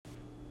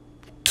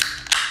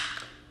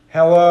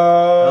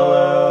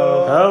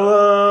Hello.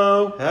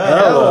 Hello.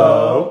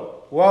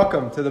 Hello.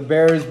 Welcome to the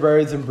Bears,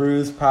 Birds, and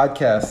Brews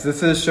podcast.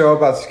 This is a show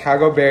about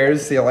Chicago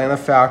Bears, the Atlanta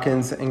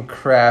Falcons, and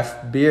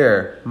craft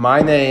beer.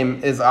 My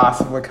name is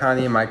Asif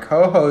Lakhani, and my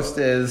co-host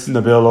is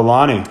Nabil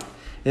Lalani.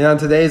 And on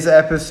today's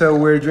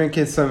episode, we're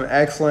drinking some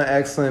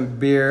excellent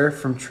beer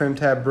from Trim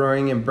Tab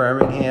Brewing in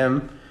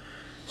Birmingham.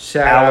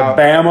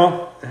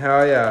 Alabama.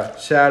 Hell yeah.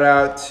 Shout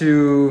out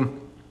to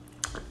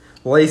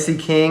Lacey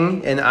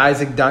King and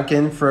Isaac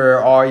Duncan for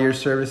all your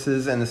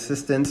services and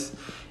assistance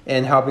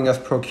in helping us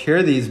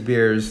procure these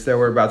beers that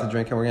we're about to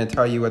drink, and we're going to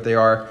tell you what they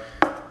are.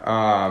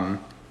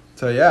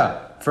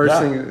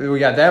 First thing we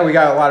got that. We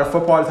got a lot of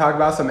football to talk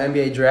about, some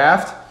NBA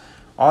draft,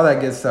 all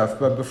that good stuff.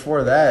 But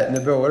before that,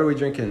 Nabil, what are we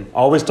drinking?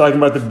 Always talking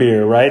about the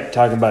beer, right?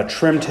 Talking about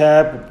Trim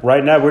Tab.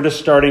 Right now, we're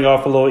just starting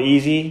off a little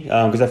easy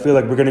because I feel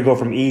like we're going to go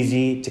from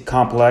easy to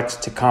complex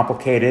to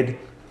complicated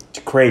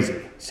to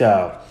crazy.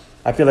 So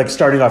I feel like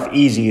starting off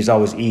easy is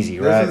always easy,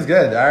 right? This is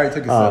good. I already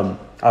took a sip.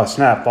 Oh,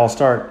 snap. I'll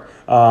start.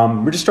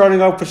 We're just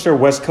starting off with our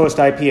West Coast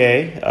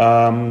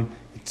IPA.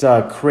 It's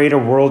Create a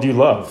World You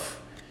Love.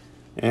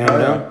 And,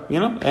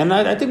 and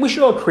I think we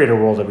should all create a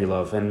world that we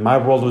love. And my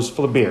world was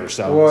full of beer,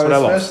 so that's what I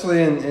love.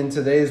 Especially in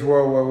today's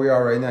world where we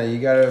are right now, you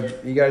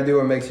gotta do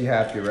what makes you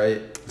happy, right?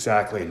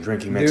 Exactly.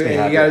 Drinking makes me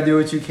happy. You gotta do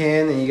what you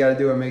can, and you gotta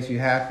do what makes you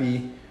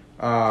happy.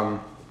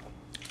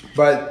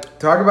 But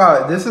talk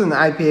about, this is an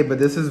IPA, but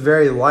this is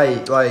very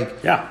light.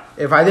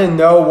 If I didn't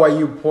know what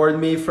you poured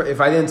me for, if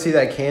I didn't see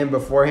that can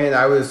beforehand,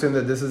 I would assume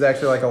that this is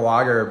actually like a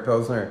lager or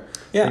pilsner.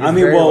 Yeah,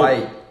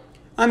 light.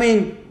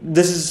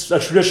 This is a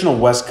traditional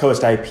West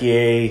Coast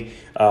IPA,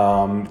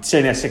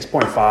 sitting at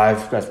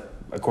 6.5, that's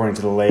according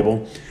to the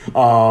label.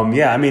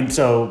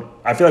 So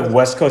I feel like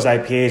West Coast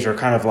IPAs are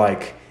kind of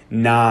like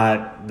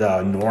not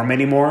the norm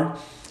anymore.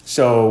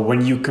 So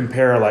when you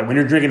compare, like when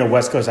you're drinking a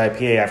West Coast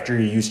IPA after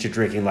you're used to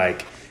drinking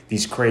like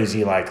these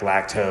crazy like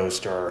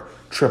lactose or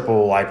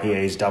triple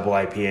IPAs, double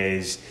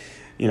IPAs,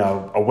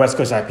 a West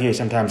Coast IPA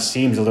sometimes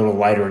seems a little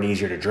lighter and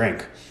easier to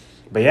drink.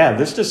 But yeah,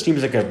 this just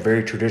seems like a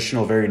very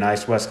traditional, very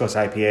nice West Coast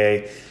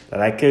IPA that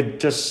I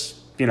could just,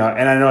 and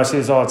I know I say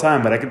this all the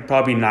time, but I could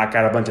probably knock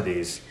out a bunch of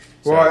these.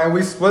 So. Well, and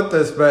we split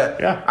this, but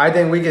yeah. I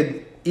think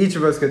each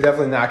of us could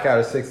definitely knock out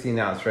a 16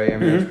 ounce, right? I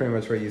mean, That's pretty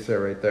much what you said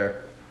right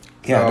there.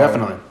 Yeah,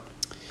 definitely.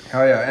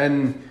 Hell yeah.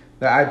 And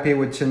the IPA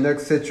with Chinook,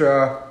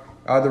 Citra,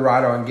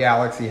 Eldorado, and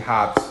Galaxy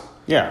hops.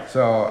 Yeah.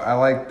 So I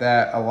like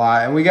that a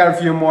lot. And we got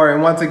a few more.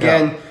 And once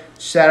again,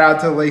 shout out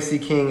to Lacey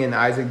King and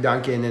Isaac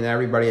Duncan and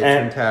everybody at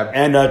Trim Tab.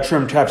 And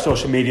Trim Tab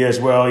social media as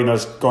well.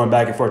 Just going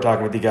back and forth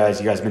talking with you guys.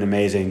 You guys have been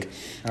amazing.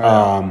 We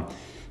are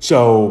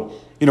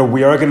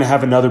going to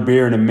have another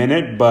beer in a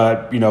minute.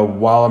 But,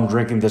 while I'm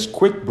drinking this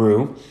quick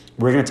brew,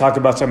 we're going to talk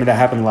about something that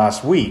happened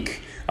last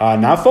week.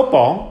 Not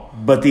football,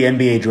 but the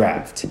NBA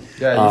draft.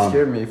 Yeah, you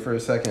scared me for a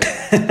second.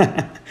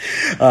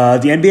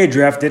 The NBA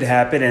draft did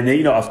happen,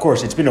 and of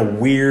course, it's been a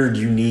weird,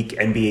 unique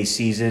NBA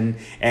season.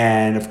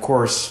 And of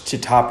course, to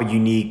top a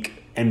unique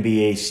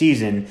NBA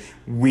season,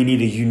 we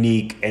need a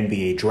unique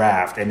NBA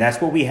draft, and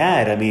that's what we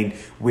had. I mean,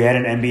 we had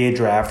an NBA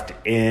draft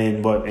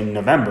in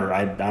November.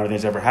 I don't think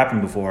it's ever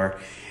happened before.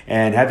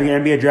 And having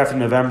an NBA draft in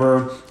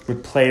November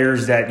with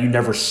players that you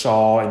never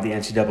saw in the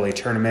NCAA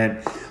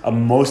tournament,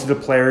 most of the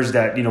players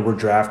that were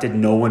drafted,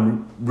 no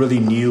one really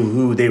knew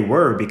who they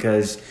were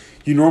because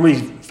you normally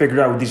figured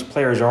out what these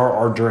players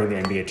are during the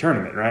NBA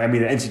tournament, right? I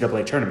mean, the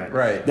NCAA tournament.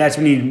 Right. That's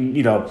when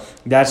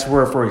that's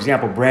where, for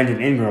example, Brandon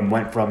Ingram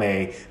went from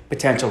a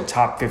potential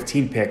top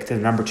 15 pick to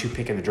the number 2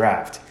 pick in the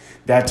draft.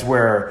 That's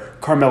where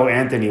Carmelo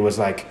Anthony was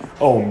like,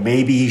 oh,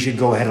 maybe he should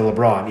go ahead of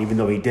LeBron, even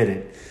though he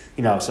didn't.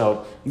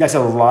 So that's a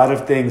lot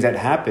of things that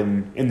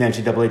happen in the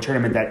NCAA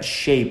tournament that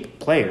shape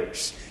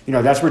players.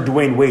 That's where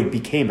Dwayne Wade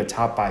became a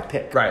top 5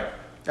 pick. Right.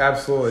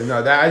 Absolutely.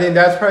 No, I think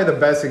that's probably the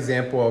best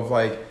example of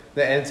like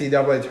the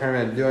NCAA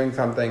tournament doing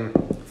something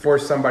for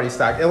somebody's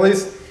stock. At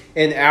least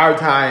in our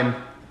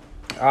time,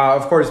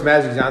 of course,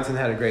 Magic Johnson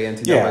had a great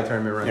NCAA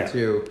tournament run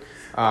too.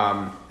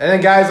 And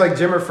then guys like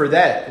Jimmer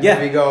Fredette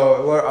maybe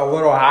go a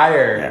little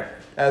higher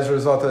as a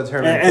result of the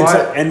tournament.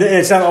 And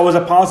it's not always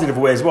a positive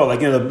way as well. Like,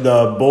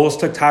 the Bulls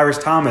took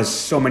Tyrese Thomas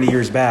so many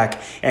years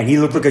back, and he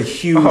looked like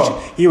he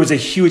was a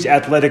huge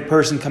athletic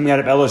person coming out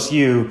of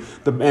LSU,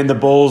 and the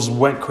Bulls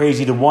went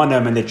crazy to want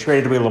him, and they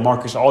traded away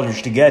LaMarcus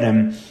Aldridge to get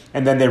him,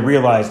 and then they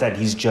realized that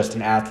he's just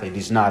an athlete.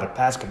 He's not a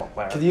basketball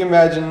player. Could you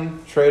imagine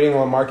trading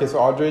LaMarcus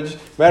Aldridge?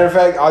 Matter of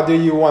fact, I'll do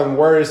you one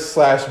worse /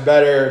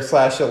 better /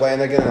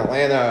 Atlantic in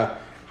Atlanta.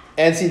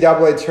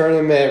 NCAA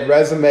tournament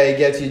resume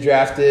gets you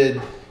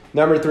drafted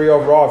number 3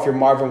 overall if you're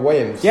Marvin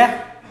Williams.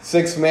 Yeah.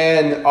 6th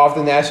man off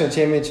the national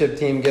championship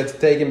team gets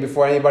taken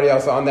before anybody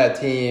else on that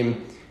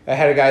team,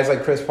 ahead of guys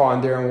like Chris Paul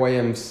and Deron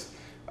Williams.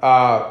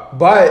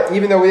 But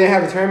even though we didn't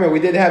have a tournament, we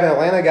did have an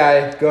Atlanta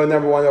guy go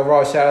number 1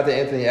 overall. Shout out to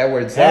Anthony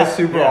Edwards. That was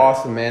super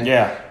awesome, man.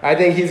 Yeah. I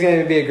think he's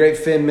going to be a great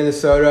fit in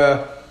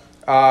Minnesota.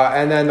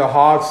 And then the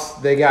Hawks,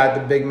 they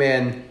got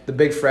the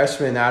big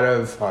freshman out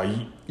of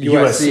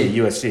USC.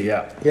 USC,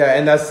 yeah. Yeah,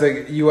 and that's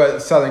the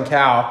Southern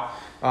Cal.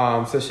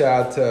 So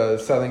shout out to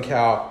Southern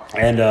Cal.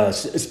 And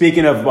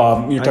speaking of,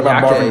 you were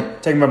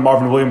talking about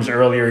Marvin Williams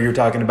earlier. You were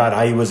talking about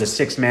how he was a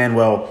sixth man.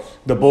 Well,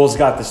 the Bulls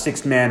got the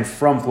sixth man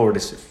from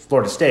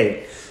Florida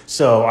State.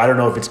 So I don't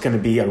know if it's going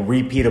to be a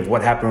repeat of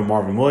what happened with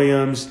Marvin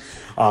Williams.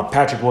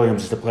 Patrick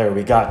Williams is the player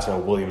we got, so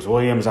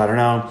Williams, I don't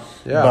know.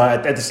 Yeah.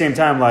 But at the same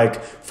time,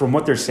 like, from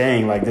what they're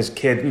saying, like, this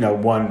kid,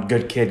 one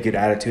good kid, good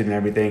attitude and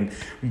everything.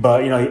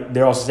 But,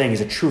 they're also saying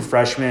he's a true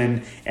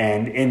freshman.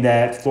 And in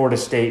that Florida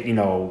State,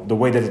 the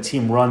way that the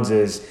team runs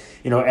is,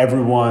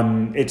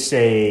 everyone, it's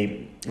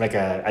a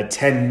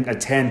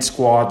 10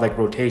 squad, like,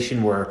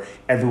 rotation where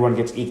everyone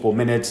gets equal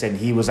minutes. And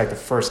he was, like, the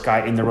first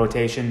guy in the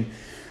rotation.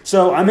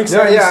 So I'm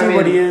excited to see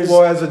what he is.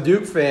 Well, as a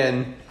Duke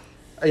fan,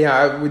 we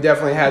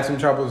definitely had some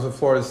troubles with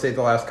Florida State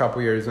the last couple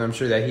of years, and I'm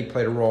sure that he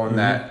played a role in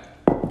that.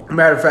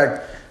 Matter of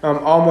fact, I'm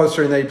almost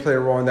certain that he played a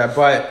role in that.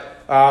 But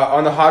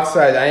on the Hawks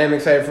side, I am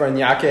excited for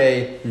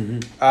Anyake,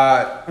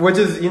 which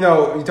is, you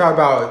talk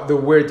about the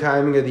weird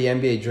timing of the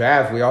NBA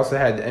draft. We also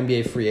had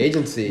NBA free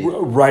agency.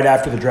 Right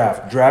after the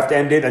draft. Draft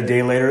ended, a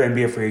day later,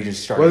 NBA free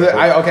agency started. Was it?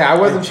 I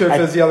wasn't sure if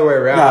it was the other way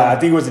around. No, I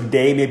think it was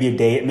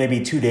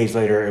maybe 2 days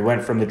later. It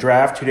went from the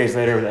draft, 2 days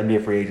later, with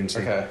NBA free agency.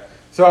 Okay.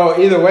 So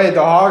either way,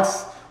 the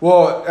Hawks...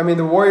 Well, I mean,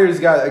 the Warriors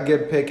got a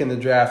good pick in the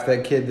draft.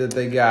 That kid that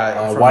they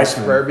got from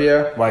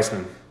Serbia.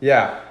 Weissman.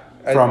 Yeah.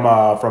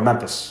 From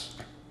Memphis.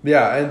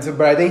 Yeah,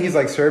 but I think he's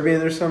like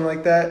Serbian or something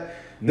like that.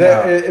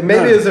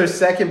 Maybe it was their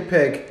second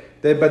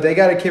pick, but they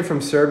got a kid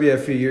from Serbia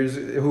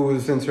who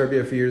was in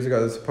Serbia a few years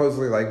ago that's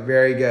supposedly like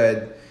very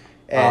good.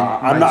 And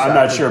I'm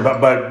not sure, but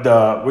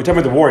we're talking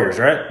about the Warriors,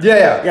 right?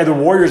 Yeah. Yeah, the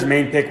Warriors'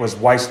 main pick was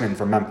Weissman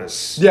from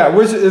Memphis. Yeah,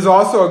 which is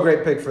also a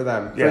great pick for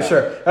them, for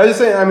sure. I was just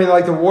saying, I mean,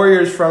 like the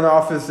Warriors front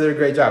office did a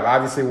great job.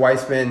 Obviously,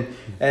 Weissman,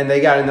 and they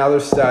got another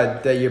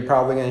stud that you're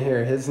probably going to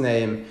hear his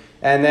name.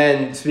 And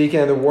then speaking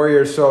of the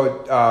Warriors,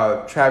 so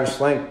Travis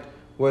Schlenk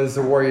was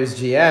the Warriors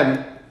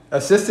GM,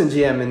 assistant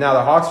GM, and now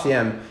the Hawks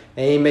GM.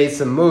 And he made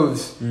some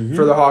moves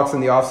for the Hawks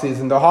in the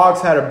offseason. The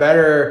Hawks had a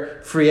better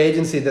free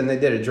agency than they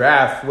did a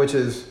draft, which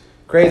is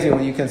crazy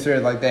when you consider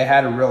like they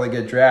had a really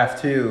good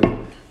draft too.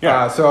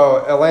 Yeah.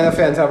 So Atlanta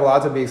fans have a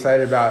lot to be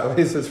excited about, at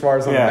least as far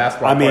as on the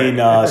basketball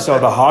court. So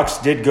the Hawks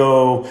did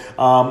go.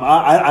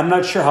 I'm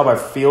not sure how I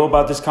feel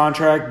about this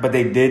contract, but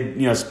they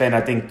did, spend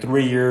I think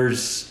 3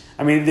 years.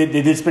 I mean, they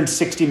did spend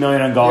 $60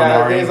 million on Gallinari.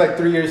 Yeah, I think it's like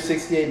 3 years,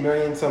 $68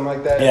 million, something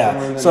like that.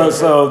 Yeah.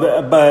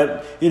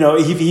 But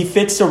he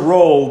fits the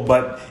role,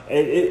 but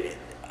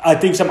I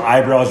think some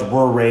eyebrows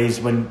were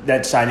raised when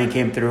that signing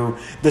came through.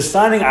 The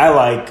signing I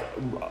like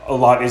a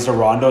lot is the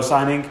Rondo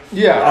signing.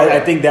 Yeah. I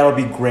think that would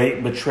be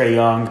great with Trae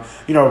Young.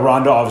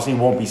 Rondo obviously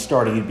won't be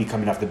starting. He'd be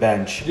coming off the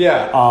bench.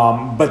 Yeah.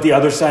 But the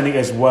other signing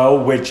as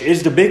well, which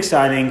is the big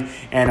signing,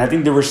 and I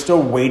think they were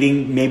still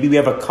waiting. Maybe we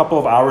have a couple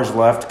of hours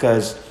left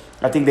because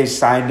I think they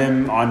signed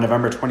him on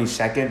November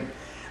 22nd.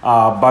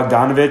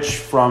 Bogdanovich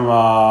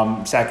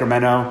from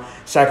Sacramento.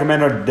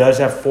 Sacramento does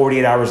have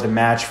 48 hours to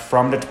match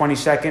from the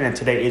 22nd, and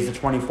today is the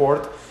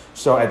 24th.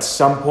 So at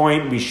some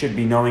point, we should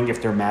be knowing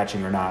if they're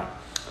matching or not.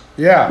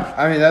 Yeah,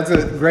 I mean, that's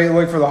a great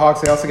look for the Hawks.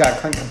 They also got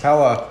Clint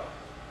Capella.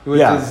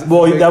 That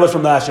was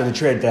from last year, the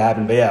trade that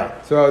happened, but yeah.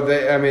 So,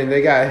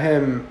 they got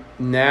him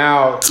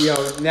now,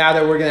 now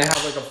that we're going to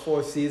have like a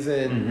full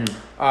season.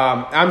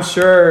 I'm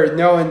sure,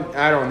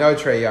 I don't know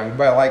Trae Young,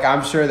 but like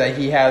I'm sure that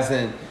he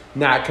hasn't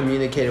not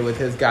communicated with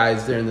his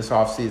guys during this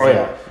offseason. Oh,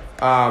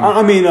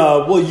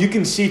 yeah. You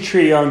can see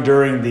Trae Young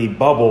during the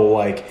bubble.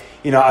 Like,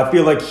 I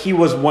feel like he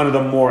was one of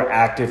the more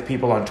active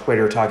people on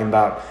Twitter talking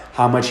about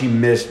how much he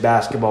missed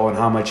basketball and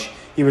how much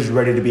he was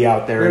ready to be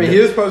out there. I mean, he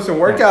was posting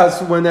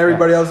workouts when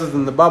everybody else is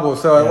in the bubble.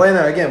 So,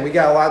 Atlanta, again, we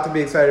got a lot to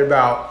be excited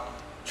about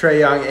Trae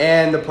Young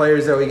and the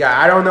players that we got.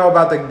 I don't know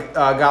about the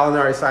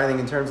Gallinari signing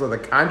in terms of the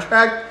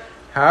contract.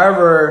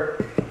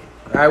 However,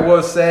 I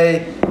will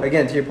say,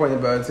 again, to your point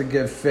about it's a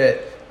good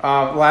fit.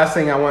 Last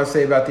thing I want to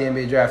say about the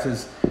NBA draft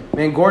is,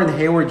 man, Gordon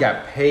Hayward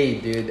got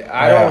paid, dude.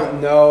 I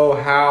don't know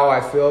how I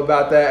feel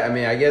about that. I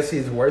mean, I guess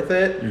he's worth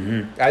it.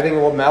 I think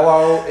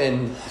LaMelo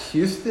in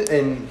Houston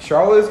and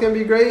Charlotte is going to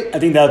be great. I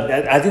think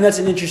that's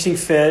an interesting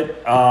fit.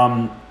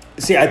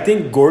 I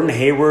think Gordon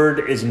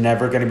Hayward is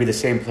never going to be the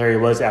same player he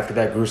was after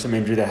that gruesome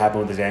injury that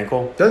happened with his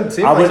ankle. Doesn't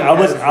seem like he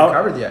hasn't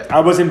recovered yet.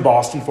 I was in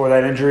Boston for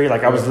that injury.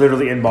 Like, I was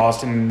literally in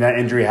Boston and that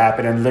injury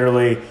happened, and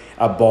literally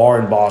a bar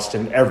in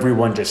Boston,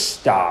 everyone just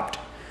stopped.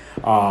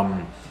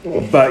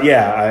 But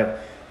yeah,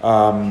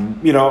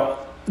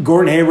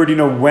 Gordon Hayward,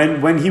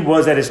 when he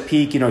was at his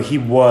peak, he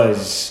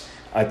was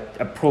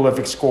a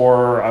prolific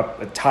scorer,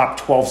 a top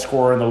 12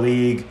 scorer in the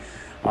league.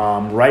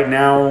 Right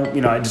now,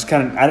 I just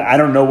I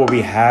don't know what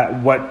we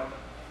have, what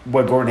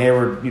Gordon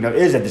Hayward,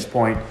 is at this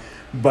point,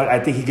 but I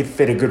think he could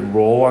fit a good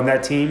role on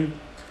that team.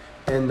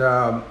 And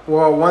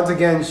once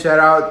again, shout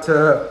out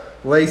to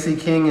Lacey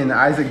King and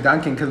Isaac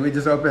Duncan because we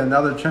just opened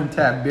another Trim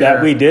Tab beer.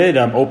 That we did.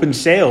 Open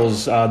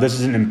sales. This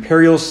is an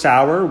Imperial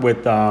Sour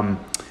with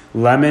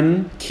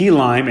lemon, key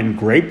lime, and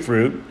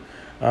grapefruit.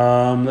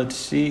 Let's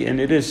see. And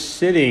it is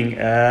sitting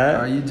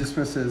at... you just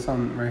missed it. It's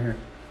on right here.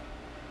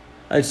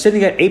 It's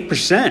sitting at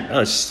 8%,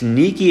 a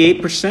sneaky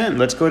 8%.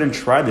 Let's go ahead and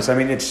try this. I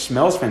mean, it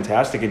smells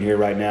fantastic in here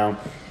right now.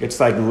 It's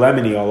like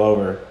lemony all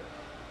over.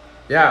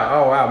 Yeah.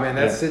 Oh wow, man,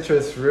 that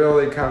citrus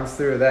really comes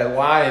through. That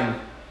lime,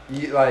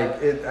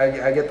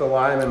 I get the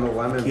lime and the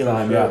lemon. Key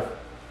lime, yeah.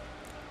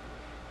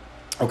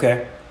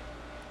 Okay.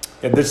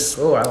 Yeah, this.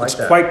 Oh, I like it's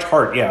that. Quite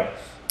tart, yeah.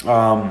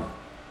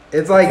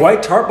 It's like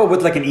quite tart, but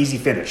with like an easy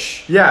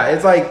finish. Yeah,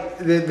 it's like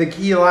the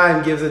key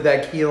lime gives it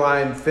that key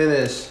lime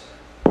finish.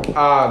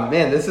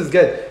 Man, this is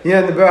good. You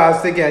know, in the boat, I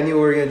was thinking I knew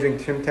we were gonna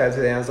drink Trim Tab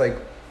today. And I was like,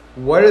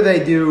 what do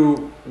they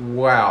do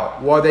well?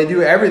 Well, they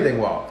do everything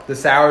well. The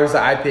sours, the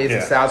IPAs,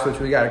 the stouts, which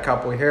we got a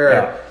couple here.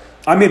 Yeah.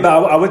 I mean,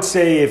 but I would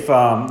say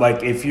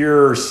if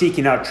you're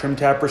seeking out Trim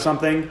Tap or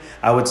something,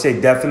 I would say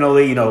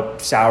definitely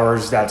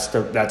sours.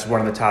 That's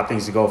one of the top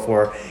things to go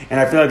for, and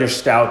I feel like there's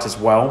stouts as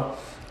well.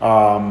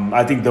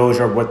 I think those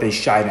are what they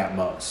shine at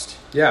most.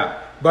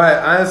 Yeah,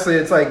 but honestly,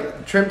 it's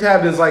like Trim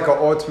Tab is like an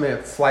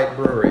ultimate flight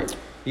brewery.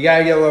 You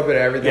gotta get a little bit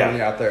of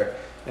everything out there,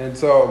 and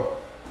so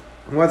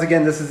once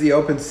again, this is the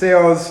open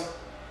sales.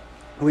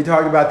 We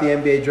talked about the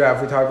NBA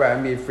draft. We talked about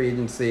NBA free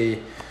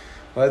agency.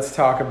 Let's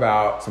talk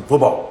about some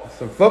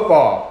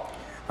football.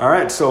 All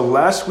right, so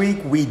last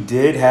week we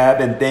did have,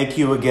 and thank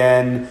you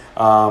again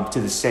to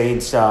the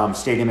Saints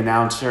stadium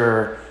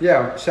announcer.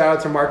 Yeah, shout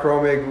out to Mark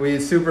Romig. We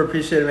super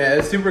appreciate it, man.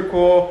 It's super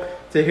cool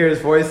to hear his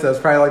voice. That's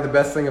probably like the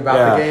best thing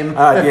about the game.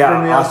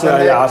 I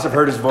also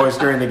heard his voice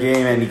during the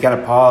game, and he kind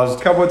of paused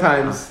a couple of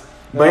times.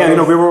 But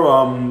we were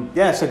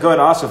so go ahead,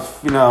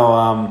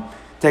 Asif.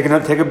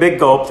 Take a big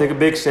gulp, take a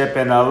big sip,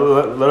 and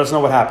let us know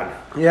what happened.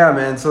 Yeah,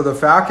 man. So the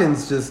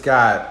Falcons just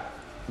got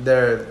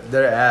their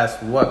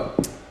ass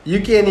whooped.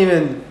 You can't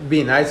even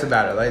be nice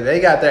about it. Like, they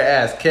got their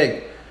ass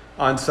kicked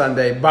on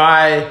Sunday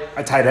by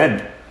a tight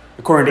end,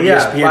 according to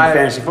ESPN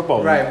Fantasy Football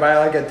League. Right, by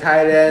like a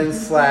tight end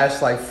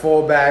 /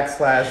 fullback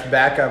 /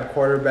 backup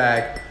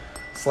quarterback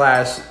 /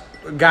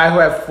 guy who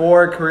had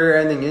 4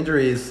 career-ending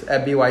injuries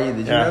at BYU.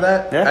 Did you know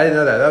that? Yeah. I didn't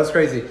know that. That was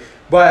crazy.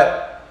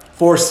 But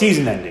 4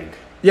 season-ending.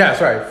 Yeah,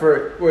 sorry.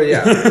 But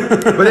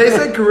they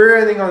said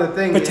career-ending on the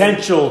thing.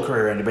 Potential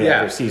career-ending, but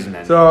for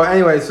season-ending. So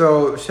anyway,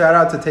 shout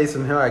out to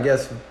Taysom Hill. I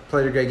guess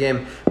played a great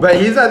game, but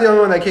he's not the only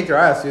one that kicked their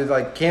ass. Dude,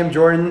 like Cam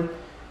Jordan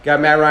got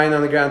Matt Ryan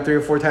on the ground 3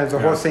 or 4 times. The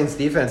whole Saints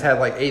defense had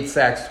like 8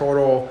 sacks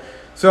total.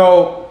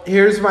 So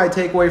here's my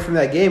takeaway from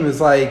that game: is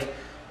the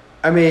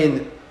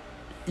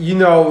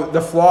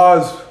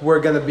flaws were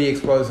going to be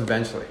exposed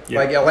eventually. Yeah.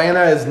 Like,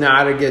 Atlanta is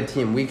not a good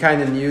team. We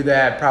kind of knew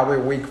that probably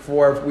week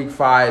 4, week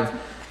 5.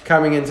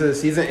 Coming into the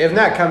season, if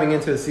not coming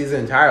into the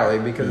season entirely,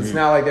 because it's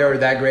not like they were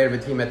that great of a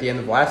team at the end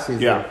of last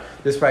season,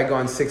 despite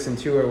going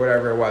 6-2 or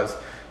whatever it was.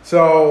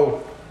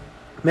 So,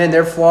 man,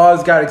 their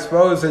flaws got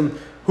exposed, and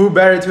who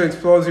better to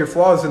expose your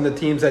flaws than the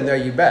teams that know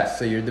you best?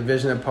 So your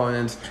division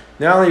opponents,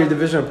 not only your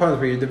division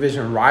opponents, but your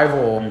division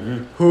rival,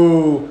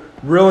 who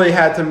really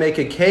had to make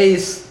a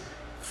case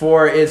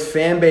for its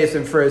fan base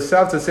and for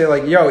itself to say,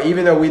 like, yo,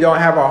 even though we don't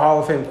have a Hall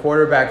of Fame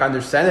quarterback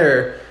under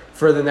center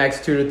for the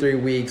next 2 to 3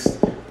 weeks,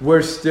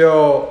 we're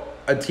still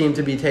a team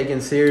to be taken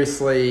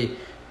seriously.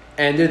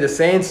 And, dude, the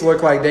Saints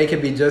look like they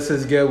could be just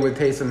as good with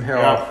Taysom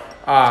Hill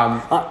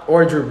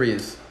or Drew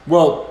Brees.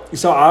 Well,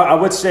 so I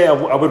would say I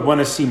would want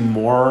to see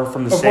more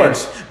from the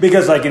Saints.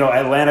 Because,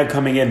 Atlanta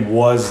coming in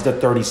was the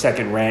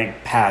 32nd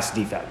ranked pass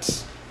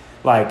defense.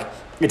 Like,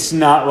 it's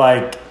not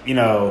like,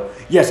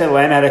 yes,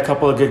 Atlanta had a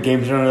couple of good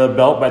games under the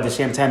belt, but at the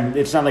same time,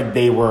 it's not like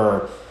they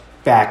were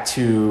back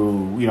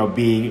to,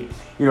 being,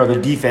 the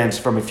defense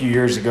from a few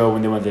years ago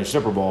when they went to the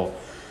Super Bowl.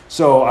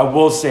 So I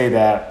will say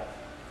that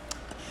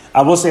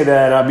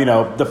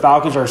the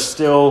Falcons are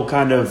still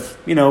kind of,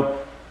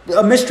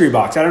 a mystery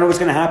box. I don't know what's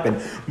going to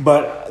happen.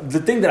 But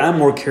the thing that I'm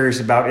more curious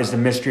about is the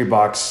mystery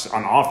box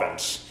on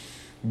offense.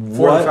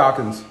 For the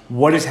Falcons.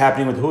 What is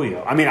happening with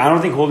Julio? I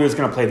don't think Julio is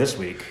going to play this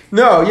week.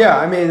 No,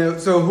 yeah.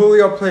 So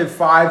Julio played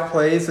 5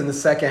 plays in the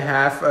second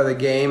half of the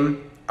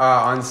game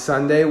on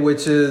Sunday,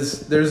 which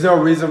is, there's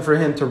no reason for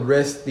him to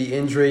risk the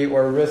injury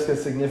or risk a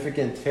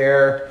significant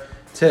tear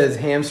to his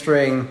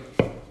hamstring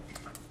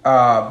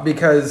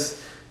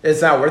because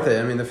it's not worth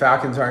it. The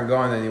Falcons aren't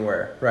going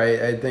anywhere, right?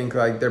 I think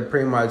they're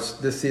pretty much,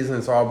 this season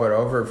is all but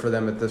over for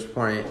them at this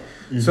point.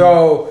 Mm-hmm.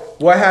 So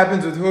what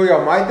happens with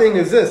Julio? My thing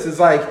is this, is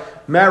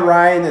Matt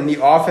Ryan and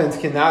the offense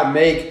cannot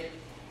make,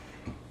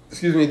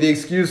 the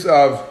excuse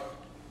of,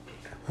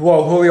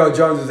 well, Julio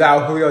Jones is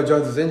out, Julio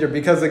Jones is injured,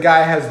 because the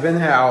guy has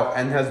been out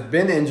and has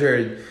been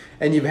injured,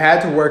 and you've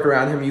had to work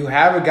around him. You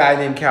have a guy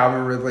named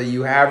Calvin Ridley,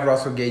 you have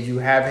Russell Gage, you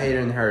have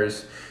Hayden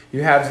Hurst,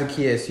 you have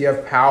Zacchaeus, you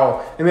have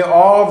Powell.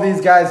 All of these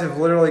guys have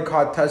literally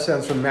caught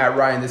touchdowns from Matt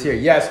Ryan this year.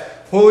 Yes,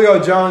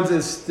 Julio Jones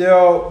is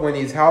still, when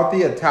he's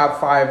healthy, a top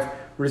 5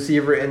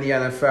 receiver in the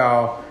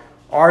NFL,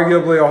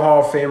 arguably a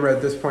Hall of Famer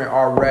at this point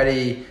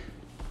already.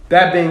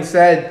 That being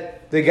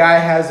said, the guy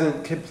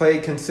hasn't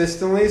played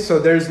consistently, so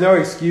there's no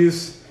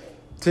excuse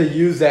to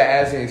use that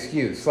as an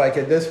excuse.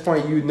 At this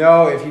point,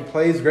 if he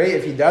plays great,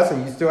 if he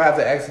doesn't, you still have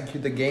to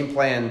execute the game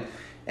plan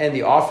and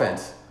the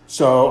offense.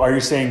 So are you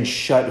saying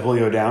shut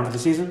Julio down for the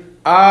season?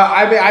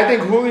 I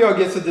think Julio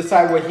gets to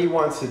decide what he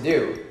wants to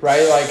do,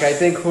 right? Like, I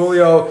think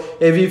Julio,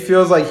 if he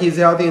feels like he's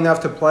healthy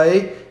enough to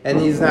play and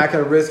he's not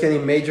going to risk any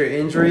major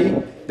injury,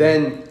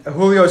 then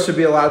Julio should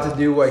be allowed to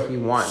do what he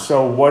wants.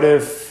 So what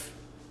if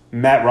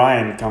Matt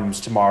Ryan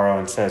comes tomorrow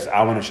and says,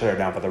 I want to shut it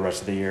down for the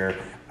rest of the year.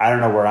 I don't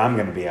know where I'm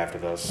going to be after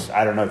this.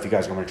 I don't know if you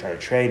guys are going to try to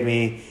trade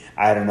me.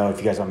 I don't know if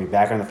you guys want me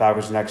back on the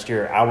Falcons next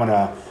year. I want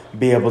to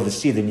be able to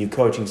see the new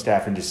coaching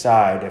staff and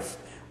decide if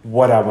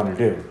what I want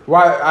to do.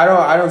 Well,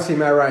 I don't see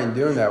Matt Ryan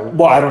doing that.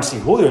 Well, I don't see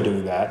Julio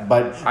doing that,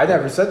 but I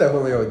never said that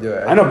Julio would do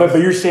it. I know, but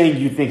you're saying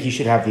you think he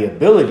should have the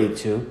ability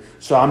to.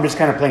 So I'm just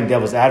kind of playing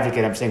devil's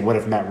advocate. I'm saying, what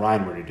if Matt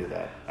Ryan were to do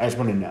that? I just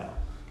want to know.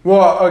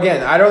 Well,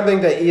 again, I don't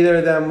think that either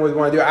of them would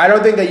want to do it. I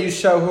don't think that you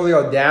shut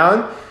Julio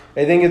down.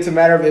 I think it's a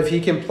matter of if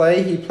he can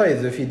play, he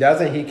plays. If he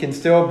doesn't, he can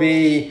still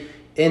be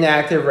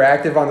inactive or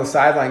active on the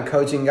sideline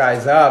coaching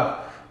guys up.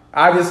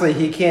 Obviously,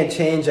 he can't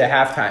change at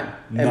halftime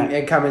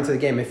and come into the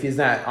game if he's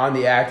not on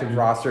the active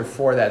roster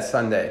for that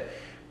Sunday.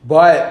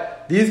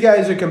 But these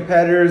guys are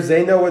competitors.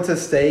 They know what's at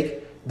stake.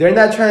 They're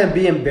not trying to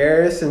be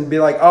embarrassed and be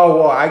like, oh,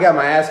 well, I got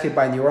my ass kicked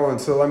by New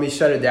Orleans, so let me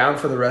shut it down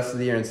for the rest of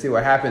the year and see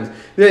what happens.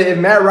 If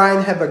Matt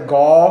Ryan had the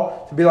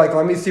gall to be like,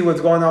 let me see what's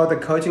going on with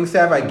the coaching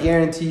staff, I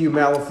guarantee you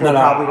Matt LaFleur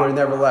probably would have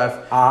never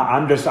left.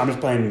 I'm just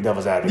playing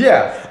devil's advocate.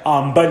 Yeah.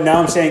 But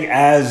now I'm saying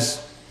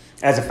as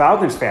a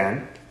Falcons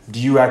fan, do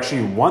you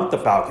actually want the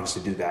Falcons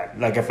to do that?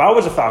 Like, if I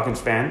was a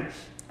Falcons fan,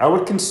 I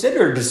would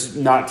consider just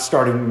not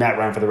starting Matt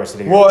Ryan for the rest of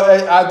the year.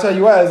 Well, I'll tell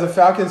you what, as a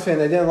Falcons fan,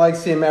 I didn't like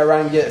seeing Matt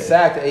Ryan get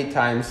sacked 8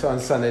 times on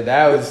Sunday.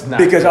 That was not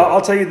because good.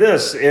 I'll tell you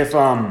this, if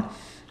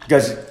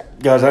guys,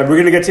 we're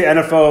going to get to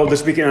NFL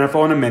this week in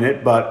NFL in a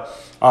minute, but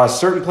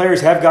certain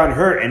players have gotten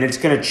hurt, and it's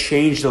going to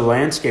change the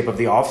landscape of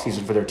the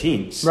offseason for their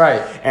teams.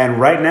 Right. And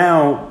right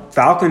now,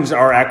 Falcons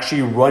are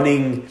actually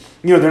running,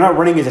 they're not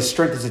running as a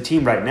strength as a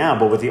team right now,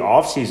 but with the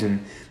offseason,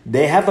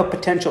 they have a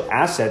potential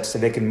assets that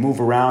they can move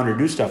around or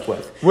do stuff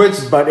with.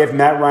 But if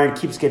Matt Ryan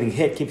keeps getting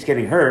hit, keeps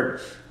getting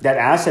hurt, that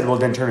asset will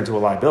then turn into a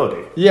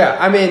liability. Yeah,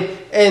 I mean,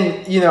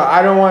 and,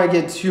 I don't want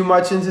to get too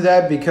much into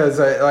that because,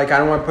 I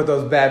don't want to put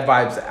those bad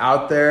vibes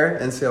out there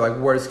and say,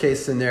 worst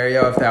case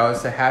scenario if that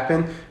was to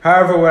happen.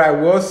 However, what I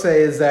will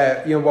say is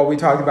that, what we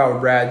talked about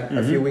with Brad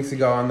a few weeks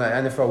ago on the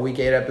NFL Week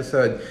 8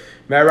 episode,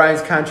 Matt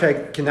Ryan's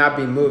contract cannot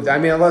be moved. I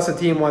mean, unless a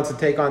team wants to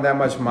take on that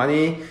much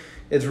money,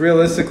 it's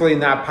realistically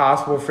not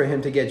possible for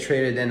him to get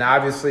traded and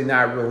obviously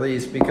not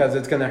released because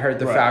it's going to hurt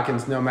the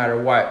Falcons no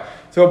matter what.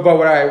 So, but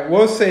what I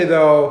will say,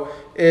 though,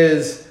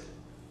 is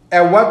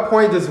at what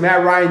point does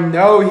Matt Ryan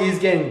know he's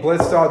getting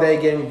blitzed all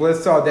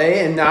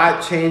day and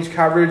not change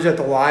coverage at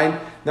the line,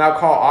 not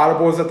call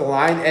audibles at the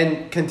line,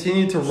 and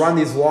continue to run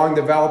these long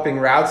developing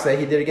routes that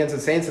he did against the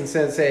Saints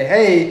instead of say,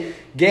 hey,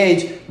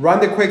 Gage, run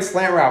the quick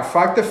slant route.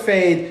 Fuck the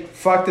fade.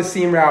 Fuck the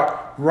seam route.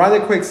 Run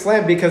a quick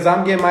slant because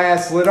I'm getting my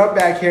ass lit up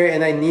back here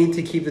and I need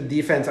to keep the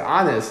defense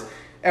honest.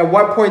 At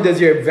what point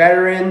does your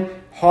veteran,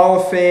 Hall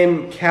of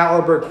Fame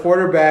caliber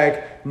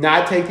quarterback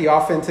not take the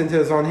offense into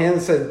his own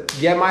hands and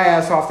say, get my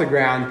ass off the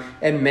ground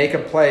and make a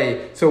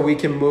play so we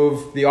can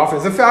move the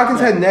offense? The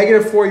Falcons had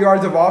negative 4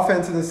 yards of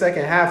offense in the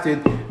second half, dude.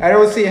 I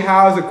don't see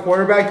how as a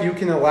quarterback you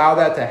can allow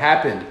that to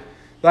happen.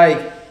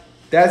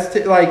 That's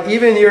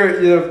even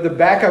the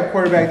backup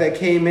quarterback that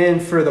came in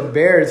for the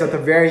Bears at the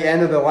very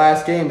end of the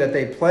last game that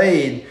they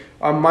played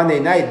on Monday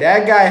night.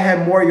 That guy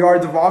had more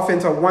yards of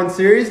offense on one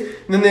series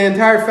than the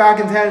entire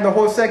Falcons had in the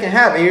whole second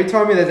half. And you're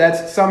telling me that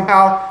that's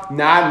somehow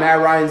not Matt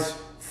Ryan's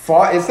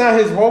fault? It's not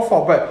his whole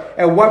fault, but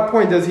at what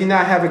point does he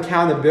not have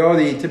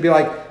accountability to be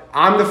like,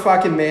 I'm the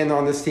fucking man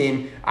on this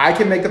team. I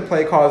can make the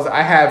play calls.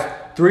 I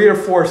have 3 or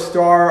 4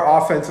 star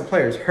offensive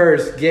players.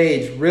 Hurst,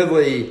 Gage,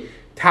 Ridley,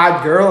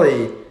 Todd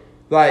Gurley.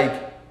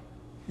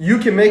 You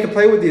can make a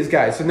play with these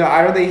guys. So, no,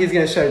 I don't think he's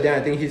going to shut it down.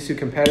 I think he's too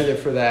competitive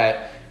for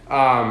that.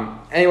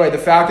 Anyway, the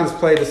Falcons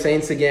play the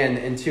Saints again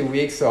in 2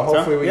 weeks, so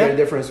hopefully we get a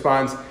different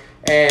response.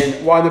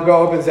 And while the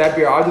bell opens that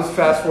beer, I'll just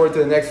fast forward to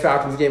the next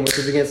Falcons game, which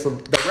is against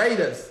the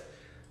Raiders.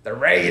 The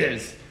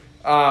Raiders.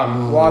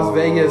 Las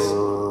Vegas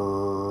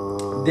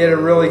did a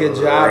really good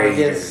job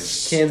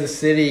against Kansas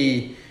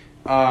City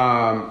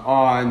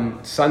on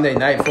Sunday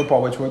Night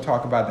Football, which we'll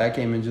talk about that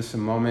game in just a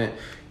moment.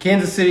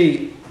 Kansas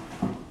City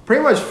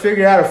pretty much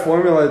figured out a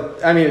formula.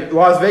 I mean,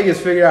 Las Vegas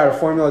figured out a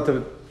formula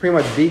to pretty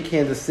much beat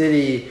Kansas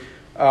City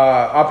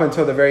up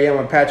until the very end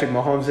when Patrick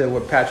Mahomes did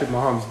what Patrick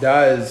Mahomes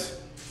does.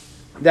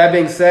 That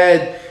being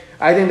said,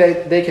 I think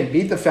that they can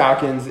beat the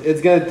Falcons.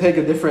 It's going to take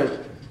a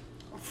different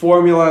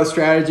formula,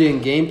 strategy,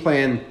 and game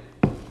plan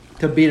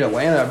to beat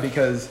Atlanta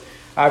because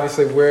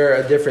obviously we're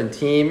a different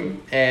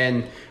team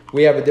and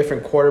we have a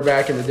different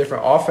quarterback and a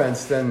different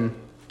offense than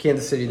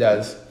Kansas City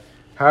does.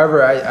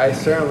 However, I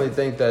certainly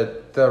think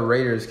that the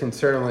Raiders can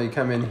certainly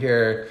come in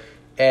here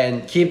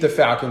and keep the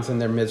Falcons in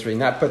their misery,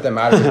 not put them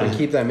out of it, but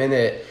keep them in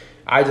it.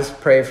 I just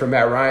pray for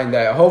Matt Ryan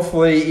that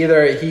hopefully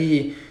either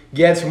he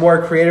gets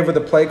more creative with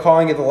the play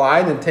calling at the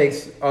line and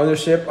takes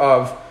ownership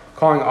of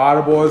calling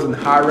audibles and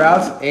hot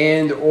routes,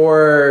 and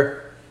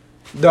or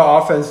the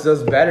offense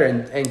does better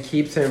and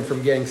keeps him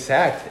from getting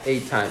sacked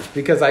 8 times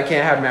because I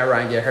can't have Matt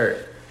Ryan get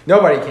hurt.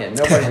 Nobody can.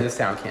 Nobody in this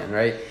town can,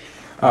 right?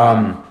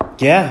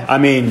 Yeah, I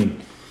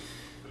mean,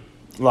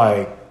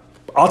 like,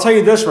 I'll tell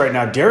you this right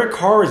now. Derek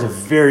Carr is a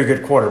very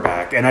good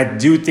quarterback, and I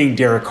do think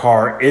Derek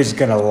Carr is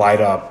going to light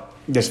up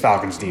this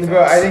Falcons defense.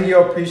 But I think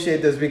you'll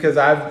appreciate this because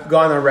I've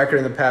gone on record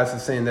in the past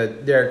of saying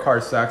that Derek Carr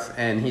sucks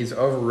and he's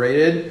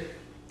overrated.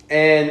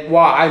 And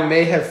while I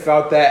may have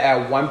felt that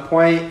at one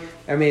point,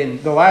 I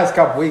mean, the last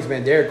couple weeks,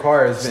 man, Derek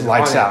Carr has been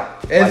lights on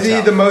out. Is Lights he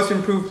out. the most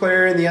improved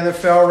player in the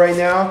NFL right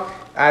now?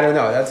 I don't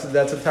know.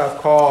 That's a tough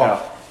call.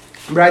 Yeah.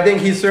 But I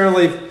think he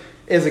certainly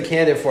is a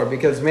candidate for it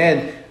because,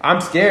 man,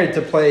 I'm scared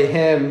to play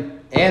him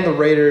and the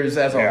Raiders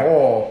as a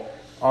whole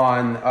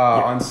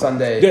on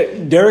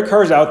Sunday. Derek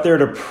Carr's out there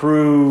to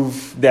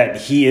prove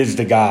that he is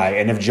the guy.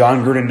 And if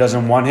John Gruden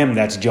doesn't want him,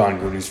 that's John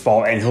Gruden's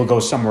fault. And he'll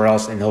go somewhere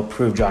else and he'll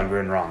prove John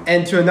Gruden wrong.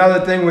 And to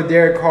another thing with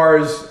Derek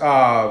Carr's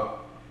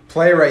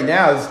play right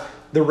now is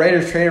the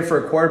Raiders traded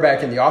for a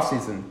quarterback in the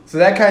offseason. So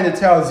that kind of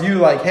tells you,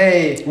 like,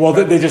 hey. Well,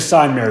 they just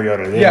signed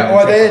Mariota. They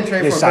didn't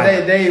trade for him,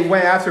 but they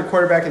went after a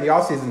quarterback in the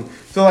offseason.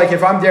 So, like,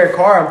 if I'm Derek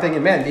Carr, I'm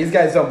thinking, man, these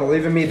guys don't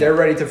believe in me. They're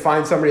ready to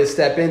find somebody to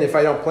step in. If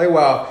I don't play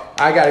well,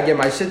 I got to get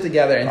my shit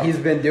together. And he's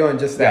been doing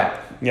just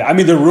that. Yeah, I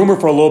mean, the rumor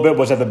for a little bit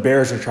was that the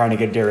Bears are trying to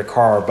get Derek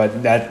Carr,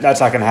 but that's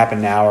not going to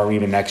happen now or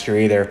even next year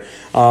either.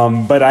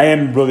 But I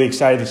am really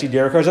excited to see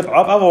Derek Carr.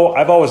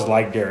 I've always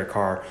liked Derek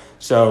Carr,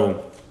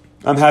 so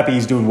I'm happy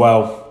he's doing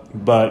well.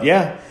 But,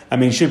 yeah, I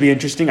mean, it should be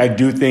interesting. I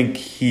do think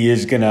he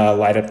is going to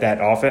light up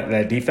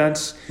that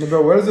defense.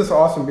 But what is this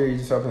awesome beer you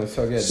just opened? It's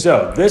so good.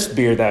 So this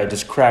beer that I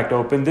just cracked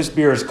open, this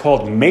beer is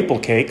called Maple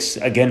Cakes,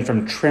 again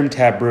from Trim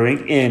Tab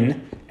Brewing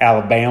in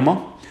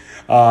Alabama.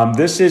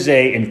 This is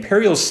a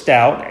Imperial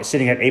Stout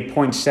sitting at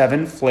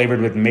 8.7,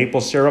 flavored with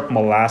maple syrup,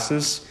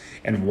 molasses,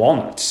 and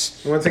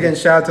walnuts. Once again,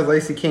 shout out to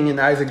Lacey King and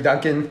Isaac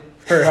Duncan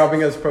for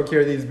helping us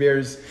procure these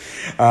beers.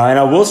 And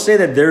I will say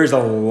that there is a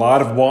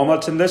lot of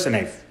walnuts in this, and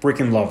I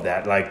freaking love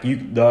that. Like,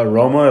 the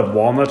aroma of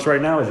walnuts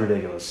right now is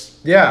ridiculous.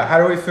 Yeah, how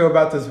do we feel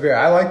about this beer?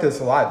 I like this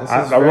a lot.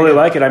 I really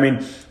like it. I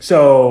mean,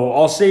 so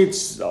I'll say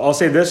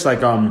this, like,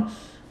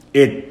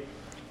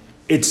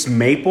 it's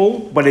maple,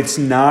 but it's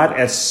not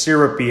as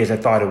syrupy as I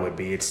thought it would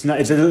be. It's a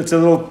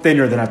little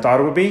thinner than I thought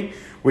it would be,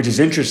 which is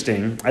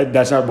interesting.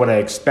 That's not what I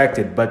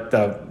expected, but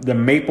the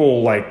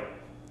maple, like,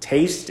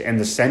 taste and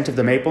the scent of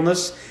the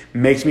mapleness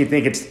makes me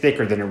think it's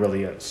thicker than it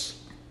really is.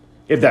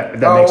 If that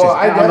makes sense.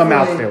 On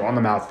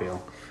the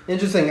mouthfeel.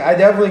 Interesting. I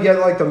definitely get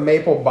like the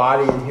maple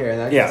body in here, and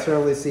I can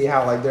certainly see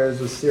how like there's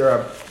a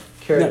syrup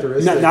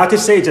characteristic. Not to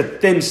say it's a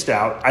thin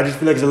stout. I just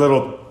feel like it's a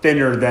little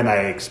thinner than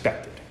I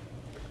expected.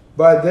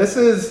 But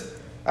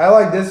I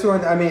like this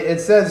one. I mean,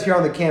 it says here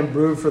on the can,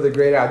 brewed for the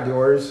great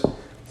outdoors,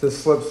 to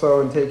slip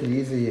slow and take it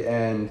easy.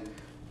 And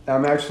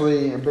I'm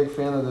actually a big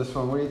fan of this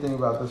one. What do you think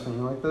about this one?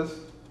 You like this?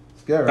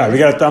 Good, right? We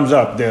got a thumbs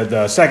up.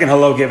 The second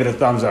hello gave it a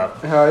thumbs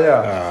up. Hell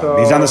yeah.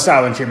 He's on the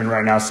silent treatment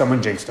right now.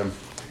 Someone jinxed him.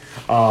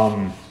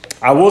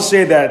 I will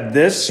say that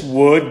this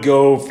would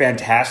go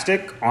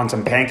fantastic on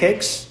some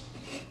pancakes.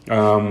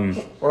 Or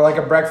like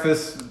a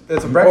breakfast.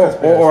 It's a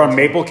breakfast beer. Or on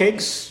maple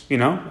cakes,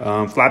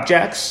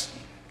 flapjacks.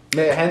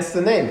 Hence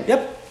the name.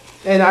 Yep.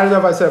 And I don't know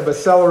if I said, but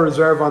Cellar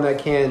Reserve on that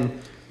can.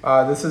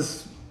 This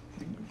is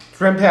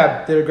Trim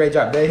Tab did a great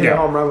job. They hit a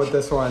home run with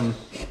this one.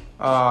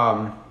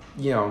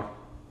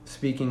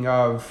 Speaking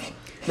of,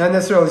 not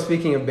necessarily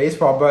speaking of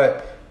baseball,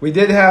 but we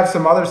did have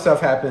some other stuff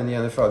happen in the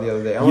NFL the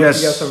other day.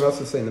 Unless you got something else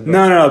to say in the book.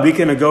 No, we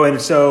can go ahead.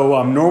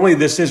 So normally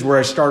this is where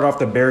I start off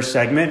the Bears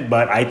segment,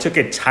 but I took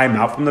a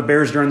timeout from the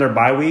Bears during their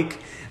bye week.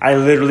 I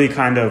literally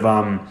kind of,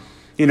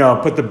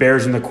 put the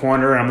Bears in the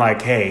corner, and I'm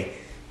like, hey,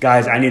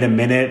 guys, I need a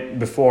minute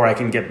before I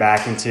can get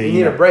back into. You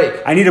need a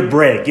break. I need a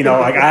break.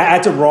 Like I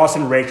had to Ross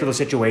and Rachel the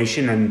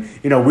situation, and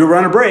we were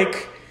on a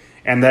break,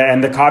 and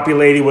the copy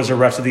lady was the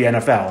rest of the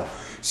NFL.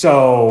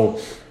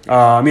 So,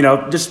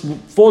 just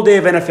full day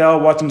of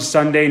NFL, watching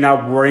Sunday,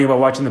 not worrying about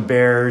watching the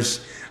Bears.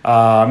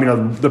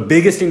 The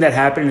biggest thing that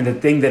happened and the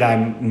thing that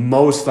I'm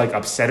most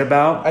upset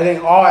about. I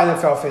think all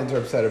NFL fans are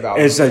upset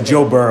about is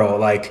Joe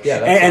Burrow.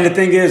 And the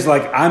thing is,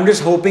 I'm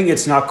just hoping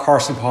it's not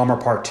Carson Palmer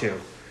Part 2.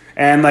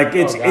 And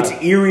it's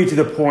eerie to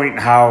the point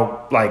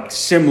how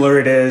similar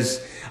it is.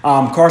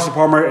 Carson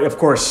Palmer, of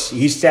course,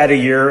 he sat a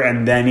year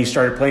and then he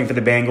started playing for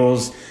the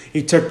Bengals.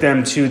 He took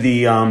them to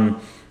the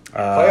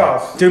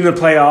playoffs. During the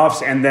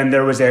playoffs, and then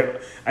there was an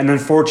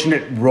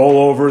unfortunate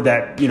rollover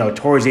that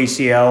tore his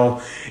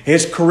ACL.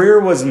 His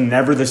career was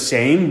never the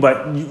same,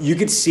 but you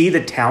could see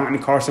the talent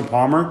in Carson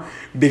Palmer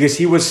because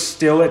he was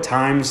still at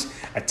times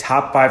a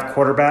top 5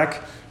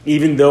 quarterback,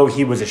 even though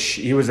he was a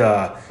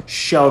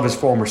shell of his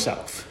former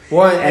self.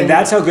 Well, and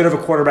that's how good of a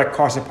quarterback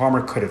Carson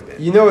Palmer could have been.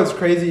 It's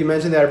crazy you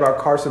mentioned that about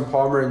Carson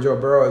Palmer and Joe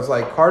Burrow. It's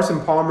like Carson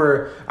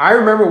Palmer, I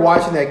remember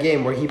watching that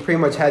game where he pretty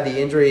much had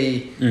the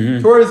injury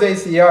toward his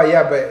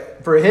ACL, but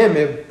for him,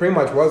 it pretty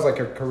much was like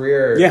a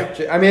career.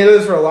 Yeah. I mean, it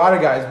was for a lot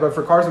of guys, but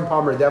for Carson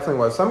Palmer, it definitely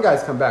was. Some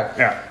guys come back.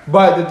 Yeah.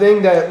 But the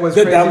thing that was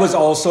that was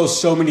also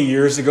so many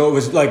years ago. It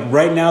was like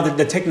right now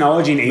the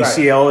technology and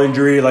ACL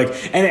injury, like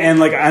and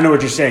like I know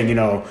what you're saying. You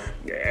know,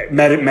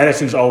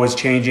 medicine's always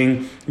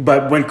changing.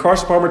 But when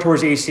Carson Palmer tore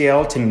his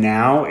ACL to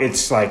now,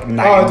 it's like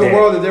night and day. It's a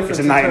world of difference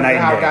It's a night in and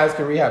how day. guys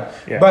can rehab.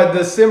 Yeah. But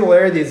the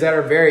similarities that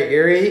are very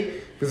eerie.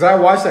 Because I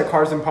watched that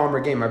Carson Palmer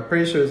game. I'm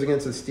pretty sure it was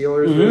against the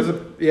Steelers. Mm-hmm. It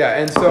was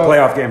and so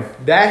Playoff game.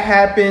 That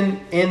happened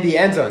in the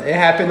end zone. It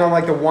happened on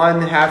like the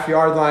 1.5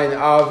 yard line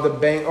of the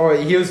bank. Or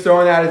he was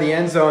throwing out of the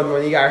end zone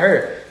when he got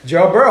hurt.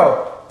 Joe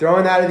Burrow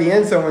throwing out of the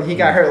end zone when he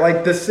got hurt.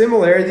 Like the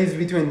similarities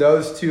between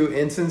those two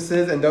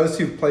instances and those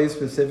two plays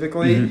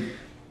specifically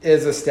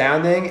is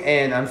astounding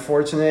and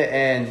unfortunate.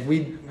 And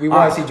we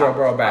want to see Joe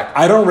Burrow back.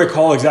 I don't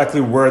recall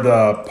exactly where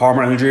the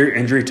Palmer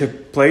injury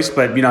took place,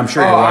 but I'm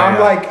sure. I'm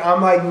like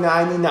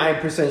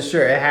 99%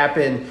 sure it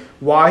happened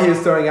while he was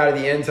throwing out of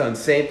the end zone.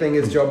 Same thing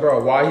as Joe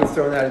Burrow while he's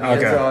throwing out of the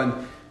end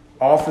zone,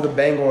 all for the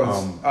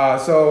Bengals.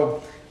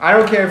 So I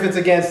don't care if it's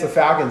against the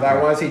Falcons.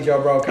 I want to see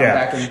Joe Burrow come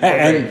back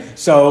and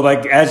so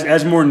like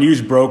as more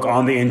news broke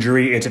on the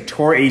injury, it's a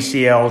torn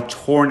ACL,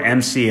 torn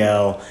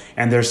MCL,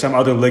 and there's some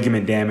other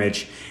ligament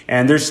damage,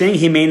 and they're saying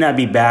he may not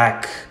be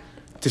back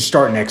to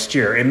start next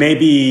year. It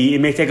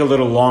may take a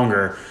little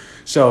longer.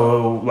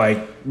 So, like,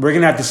 we're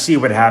going to have to see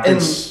what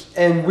happens.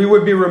 And we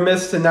would be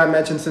remiss to not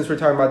mention, since we're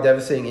talking about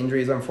devastating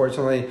injuries,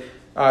 unfortunately,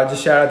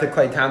 just shout out to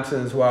Klay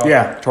Thompson as well.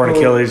 Yeah, torn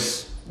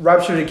Achilles.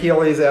 Ruptured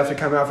Achilles after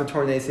coming off a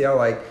torn ACL.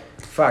 Like,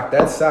 fuck,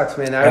 that sucks,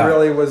 man. I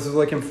really was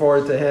looking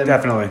forward to him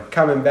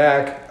coming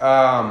back.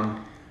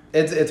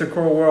 It's a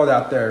cruel world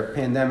out there,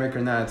 pandemic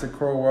or not. It's a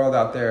cruel world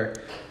out there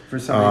for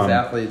some of these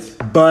athletes.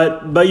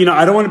 But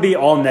I don't want to be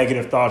all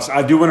negative thoughts.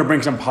 I do want to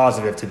bring some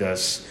positive to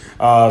this.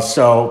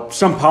 So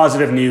some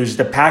positive news.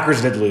 The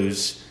Packers did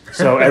lose.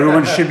 So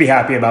everyone should be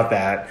happy about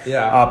that.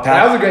 Yeah.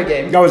 That was a great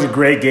game. That was a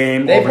great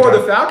game. They poured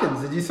the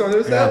Falcons. Did you see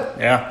that?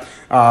 Yeah.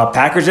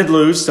 Packers did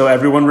lose, so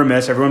everyone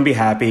remiss. Everyone be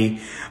happy.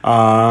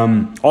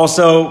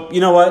 Also,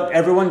 you know what?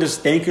 Everyone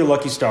just thank your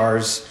lucky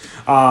stars.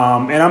 And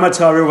I'm going to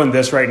tell everyone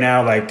this right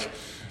now. Like,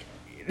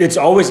 it's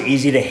always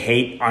easy to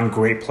hate on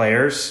great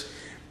players,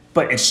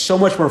 but it's so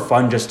much more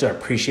fun just to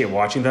appreciate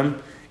watching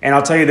them. And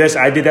I'll tell you this,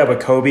 I did that with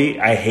Kobe.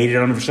 I hated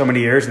him for so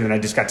many years, and then I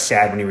just got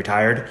sad when he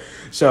retired.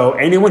 So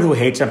anyone who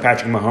hates on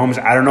Patrick Mahomes,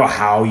 I don't know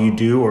how you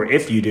do or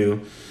if you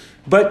do,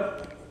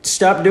 but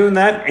stop doing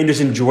that and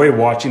just enjoy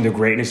watching the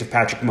greatness of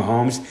Patrick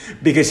Mahomes,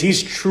 because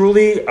he's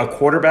truly a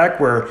quarterback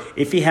where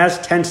if he has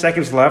 10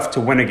 seconds left to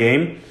win a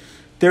game,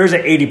 there's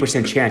an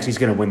 80% chance he's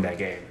going to win that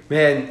game.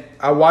 Man,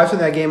 I watched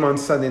that game on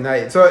Sunday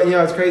night. So,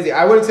 it's crazy.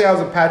 I wouldn't say I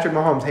was a Patrick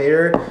Mahomes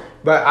hater,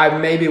 but I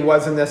maybe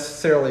wasn't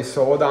necessarily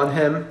sold on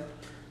him.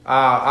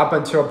 Up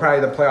until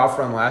probably the playoff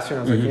run last year.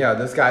 I was like, yeah,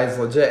 this guy is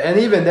legit. And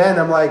even then,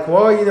 I'm like,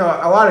 well,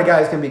 a lot of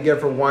guys can be good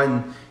for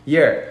 1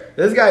 year.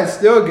 This guy is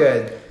still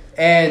good.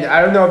 And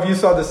I don't know if you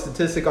saw the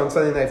statistic on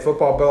Sunday Night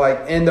Football, but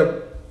like in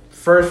the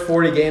first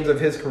 40 games of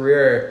his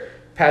career,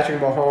 Patrick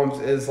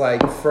Mahomes is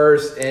like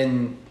first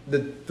in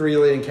the 3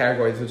 leading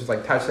categories, which is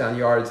like touchdown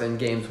yards in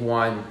games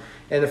won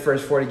in the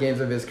first 40 games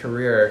of his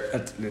career.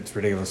 It's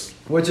ridiculous.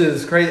 Which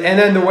is crazy. And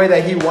then the way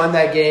that he won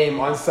that game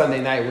on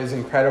Sunday night was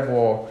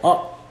incredible.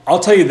 I'll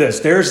tell you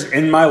this.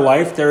 In my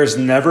life, there has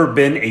never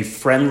been a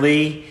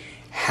friendly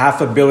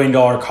 $500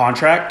 million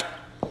contract.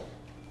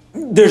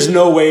 There's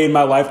no way in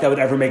my life that would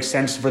ever make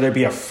sense for there to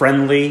be a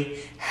friendly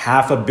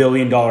 $500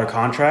 million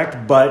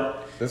contract, but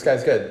this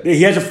guy's good.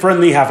 He has a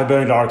friendly $500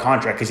 million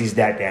contract because he's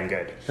that damn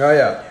good. Oh,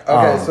 yeah.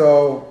 Okay,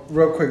 so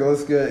real quick,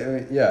 let's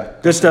get,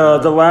 Just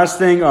the last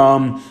thing,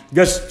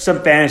 just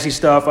some fantasy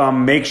stuff.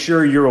 Make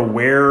sure you're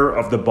aware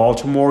of the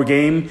Baltimore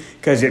game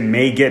because it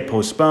may get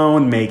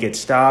postponed, may get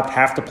stopped.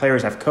 Half the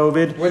players have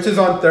COVID. Which is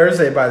on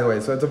Thursday, by the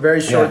way, so it's a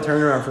very short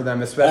turnaround for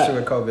them, especially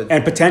with COVID.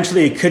 And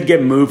potentially it could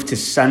get moved to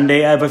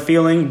Sunday, I have a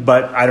feeling,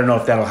 but I don't know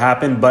if that'll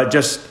happen. But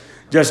just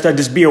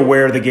be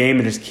aware of the game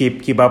and just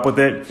keep up with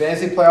it.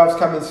 Fantasy playoffs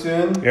coming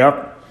soon.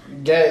 Yep.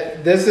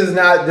 This is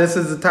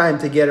the time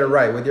to get it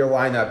right with your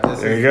lineup.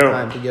 This is the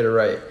time to get it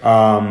right.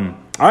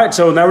 All right,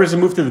 so now we're just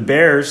move to the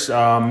Bears.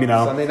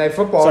 Sunday Night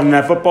Football. Sunday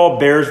Night Football.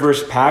 Bears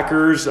versus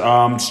Packers.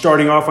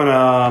 Starting off on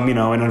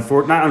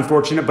not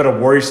unfortunate but a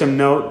worrisome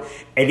note.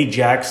 Eddie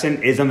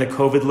Jackson is on the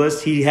COVID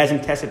list. He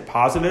hasn't tested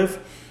positive,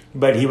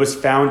 but he was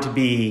found to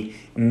be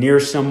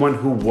near someone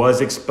who was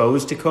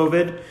exposed to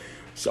COVID.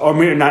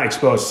 Not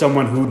exposed,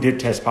 someone who did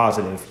test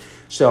positive.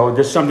 So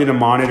there's something to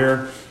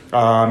monitor.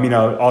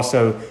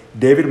 Also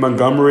David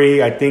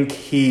Montgomery, I think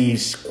he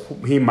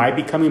might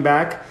be coming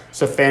back.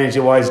 So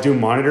fantasy-wise, do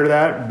monitor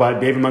that. But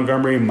David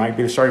Montgomery might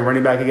be the starting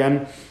running back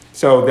again.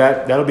 So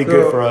that'll be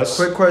good for us.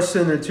 Quick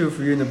question or two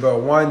for you,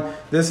 Nabil. One,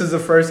 this is the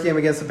first game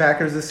against the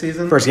Packers this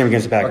season? First game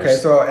against the Packers. Okay,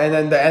 so and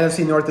then the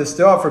NFC North is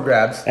still up for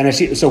grabs.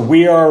 NFC, so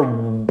we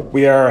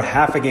are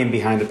half a game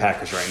behind the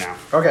Packers right now.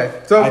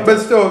 Okay, so but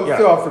still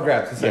up for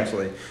grabs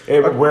essentially.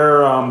 Yeah.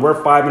 We're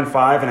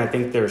 5-5, and I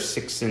think they're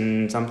 6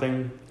 and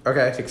something.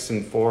 Okay,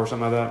 6-4 or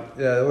something like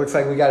that. Yeah, it looks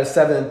like we got a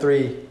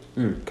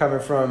 7-3 coming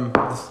from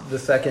the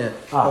second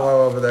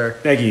hello over there.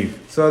 Thank you.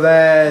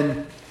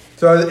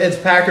 So it's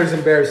Packers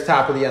and Bears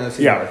top of the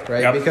NFC North,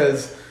 right? Yep.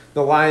 Because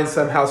the Lions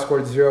somehow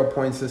scored 0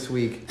 points this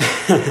week,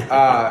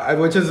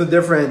 which is a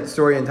different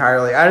story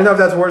entirely. I don't know if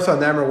that's worse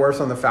on them or worse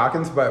on the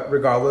Falcons, but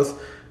regardless,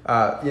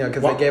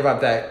 because they gave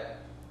up that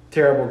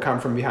terrible come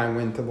from behind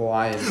win to the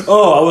Lions.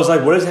 Oh, I was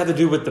like, what does it have to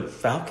do with the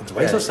Falcons?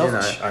 Why are you so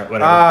selfish? All right,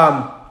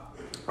 whatever.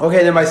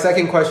 Okay, then my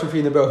second question for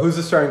you, Nabil. Who's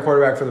the starting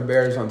quarterback for the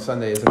Bears on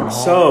Sunday? Is it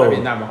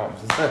Mahomes? Not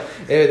Mahomes.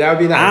 That would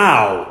be nice.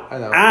 Ow. I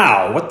know.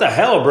 Ow. What the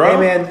hell, bro? Hey,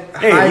 man.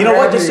 Hey, you know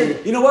what?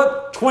 You know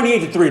what?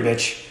 28-3,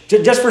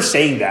 bitch. Just for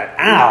saying that.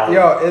 Ow.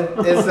 Yo,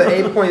 it's the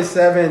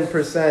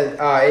 8.7%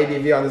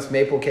 ABV on this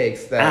maple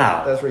cakes.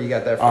 That's where you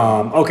got that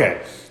from.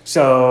 Okay.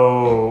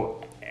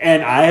 So,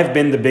 and I have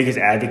been the biggest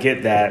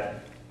advocate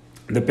that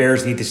the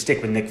Bears need to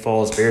stick with Nick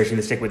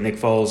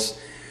Foles.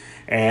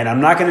 And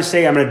I'm not going to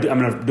say I'm going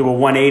to do a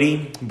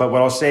 180, but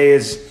what I'll say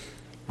is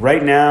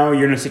right now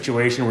you're in a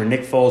situation where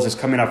Nick Foles is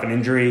coming off an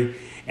injury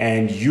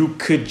and you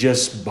could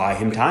just buy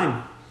him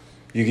time.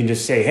 You can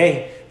just say,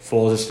 hey,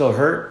 Foles is still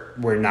hurt.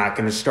 We're not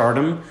going to start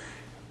him.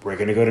 We're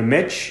going to go to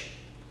Mitch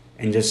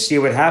and just see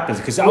what happens.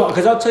 Because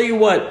I'll tell you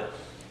what,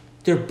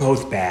 they're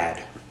both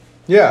bad.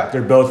 Yeah.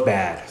 They're both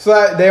bad.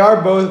 So they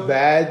are both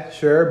bad,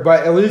 sure,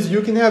 but at least you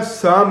can have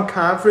some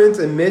confidence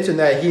in Mitch in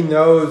that he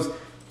knows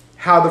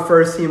how the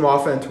first team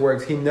offense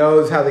works. He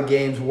knows how the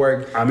games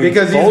work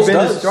because he's been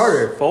the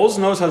starter. Foles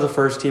knows how the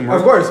first team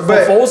works. Of course,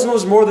 but Foles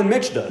knows more than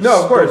Mitch does.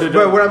 No, of course.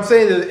 But what I'm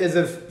saying is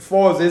if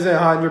Foles isn't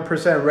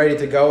 100% ready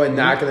to go and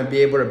not going to be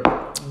able to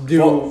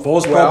do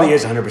Foles probably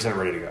is 100%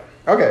 ready to go.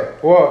 Okay,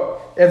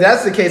 well, if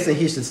that's the case, then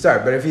he should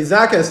start. But if he's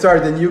not going to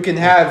start, then you can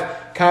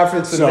have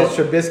confidence in Mitch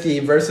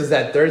Trubisky versus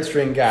that third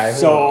string guy.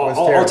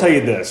 I'll tell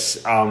you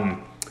this.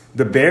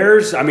 The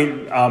Bears,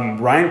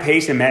 Ryan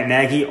Pace and Matt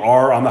Nagy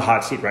are on the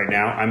hot seat right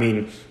now. I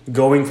mean,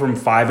 going from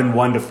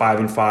 5-1 to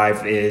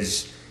 5-5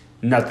 is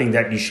nothing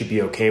that you should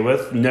be okay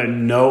with.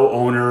 No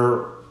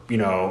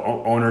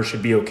owner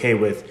should be okay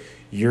with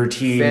your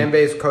team fan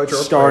base, coach, or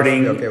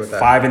starting okay with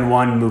that.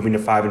 5-1, moving to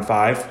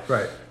 5-5.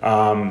 Right.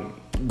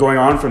 Going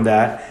on from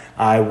that,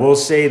 I will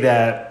say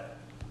that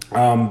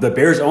the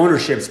Bears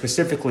ownership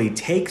specifically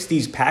takes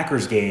these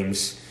Packers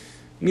games.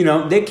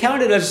 They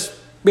count it as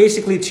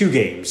basically 2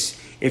 games.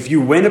 If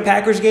you win a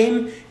Packers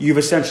game, you've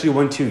essentially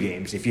won 2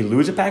 games. If you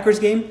lose a Packers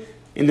game,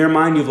 in their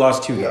mind, you've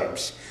lost 2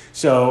 games.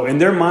 So in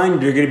their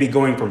mind, you're going to be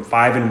going from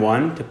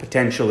 5-1 to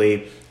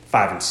potentially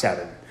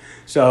 5-7.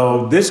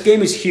 So this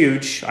game is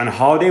huge on a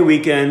holiday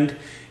weekend.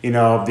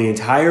 The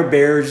entire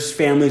Bears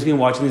family has been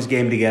watching this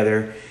game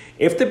together.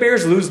 If the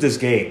Bears lose this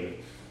game,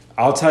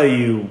 I'll tell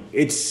you,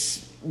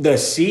 the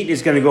seat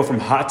is going to go from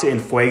hot to en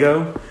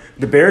fuego.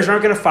 The Bears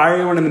aren't going to fire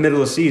anyone in the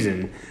middle of the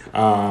season.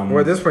 Well,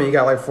 at this point, you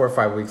got like 4 or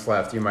 5 weeks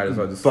left. You might as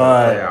well just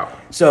play out.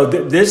 So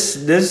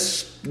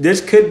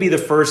this could be the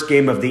first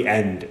game of the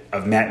end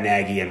of Matt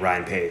Nagy and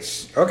Ryan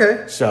Pace.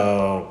 Okay.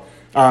 So,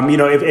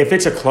 if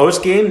it's a close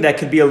game, that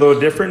could be a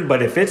little different.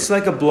 But if it's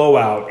like a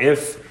blowout,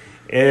 if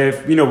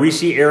we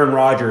see Aaron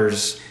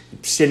Rodgers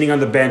sitting on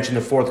the bench in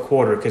the fourth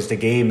quarter because the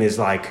game is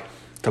like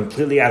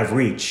completely out of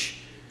reach,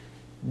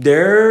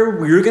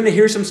 you're going to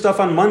hear some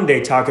stuff on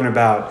Monday talking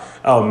about,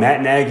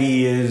 Matt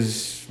Nagy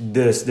is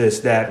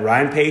that.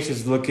 Ryan Pace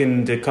is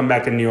looking to come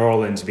back to New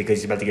Orleans because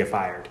he's about to get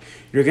fired.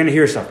 You're going to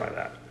hear stuff like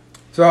that.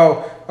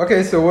 So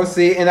we'll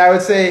see. And I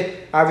would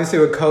say, obviously,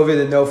 with COVID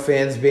and no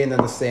fans being in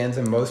the stands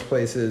in most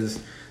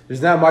places,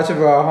 there's not much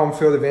of a home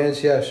field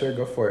advantage. Yeah, sure,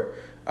 go for it.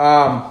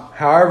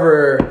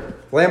 However,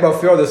 Lambeau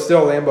Field is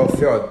still Lambeau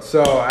Field.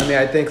 So,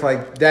 I think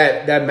like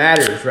that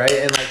matters, right?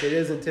 And like it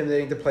is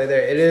intimidating to play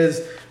there. It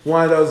is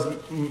one of those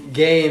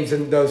games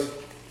and those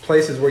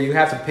places where you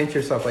have to pinch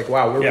yourself like,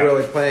 wow, we're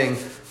really playing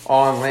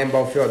on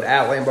Lambeau Field,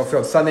 at Lambeau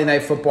Field. Sunday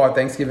Night Football,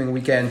 Thanksgiving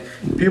weekend.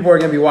 People are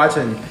going to be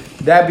watching.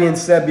 That being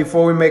said,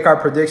 before we make our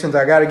predictions,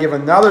 I got to give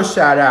another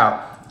shout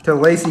out to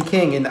Lacey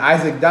King and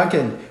Isaac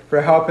Duncan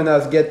for helping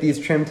us get these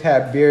Trim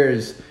Tab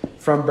beers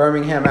from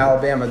Birmingham,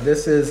 Alabama.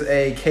 This is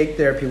a cake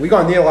therapy. We're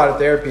going to need a lot of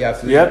therapy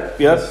after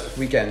this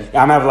weekend. I'm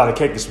going to have a lot of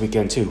cake this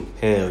weekend, too.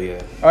 Hell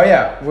yeah. Oh,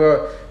 yeah.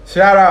 Well,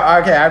 shout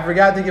out. Okay, I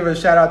forgot to give a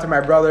shout out to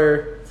my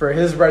brother for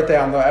his birthday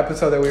on the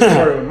episode that we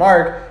recorded with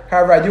Mark.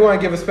 However, I do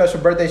want to give a special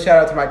birthday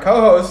shout out to my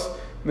co-host,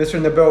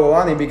 Mr. Nabil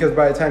Lalani, because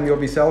by the time you'll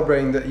be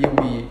celebrating,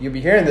 you'll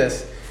be hearing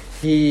this,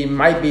 he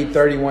might be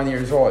 31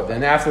 years old.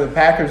 And after the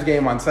Packers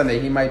game on Sunday,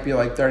 he might be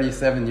like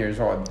 37 years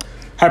old.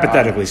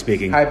 Hypothetically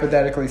speaking.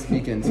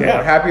 So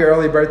happy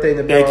early birthday,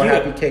 Nabil. Thank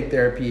Happy cake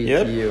therapy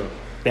to you.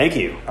 Thank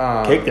you.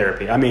 Cake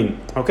therapy.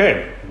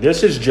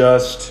 This is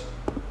just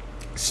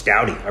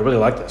stouty. I really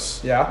like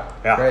this. Yeah?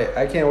 Great.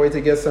 I can't wait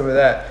to get some of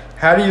that.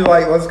 How do you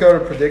like? Let's go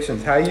to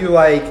predictions. How do you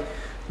like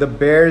the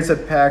Bears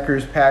at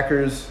Packers?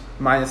 Packers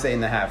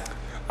 -8.5.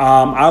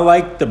 I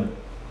like the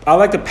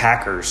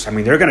Packers. I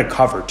mean, they're going to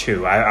cover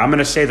too. I'm going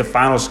to say the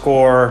final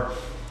score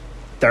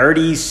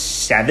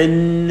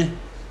 37-21.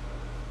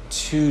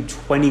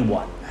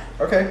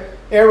 Okay.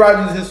 Aaron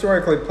Rodgers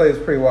historically plays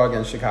pretty well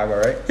against Chicago,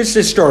 right? It's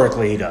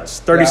historically he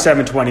does.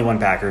 37-21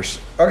 Packers.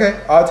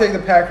 Okay. I'll take the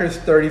Packers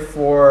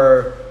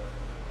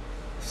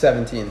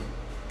 34-17.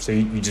 So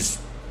you just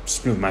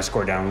smooth my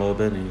score down a little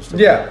bit? And you still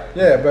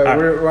but right.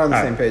 we're on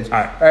the same page.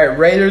 All right.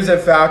 Raiders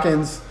at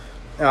Falcons.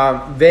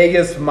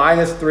 Vegas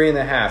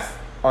 -3.5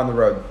 on the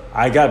road.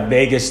 I got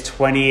Vegas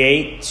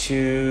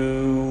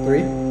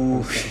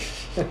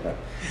 28-3.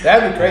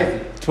 That'd be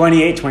crazy.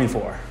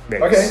 28-24.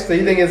 Vegas. Okay, so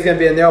you think it's going to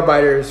be a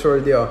nail-biter sort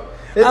of deal?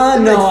 It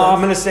no, I'm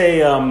going to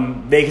say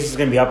Vegas is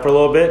going to be up for a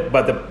little bit,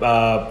 but the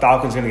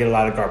Falcons going to get a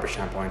lot of garbage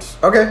time points.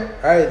 Okay,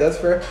 all right, that's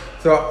fair.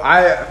 So,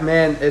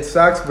 it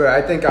sucks, but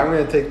I think I'm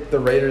going to take the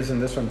Raiders in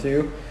this one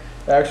too,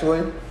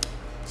 actually.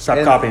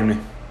 Stop copying me.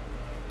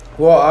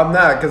 Well, I'm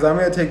not, because I'm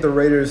going to take the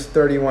Raiders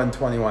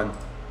 31-21.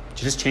 Did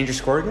you just change your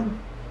score again?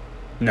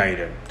 No, you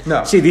didn't.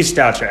 No. See, these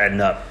stouts are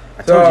adding up.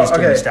 I told you it's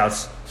too many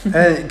stouts.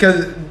 And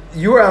because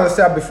you were on the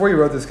stat before you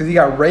wrote this, because you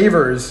got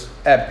Ravers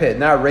at Pitt,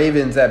 not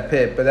Ravens at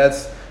Pitt, but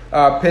that's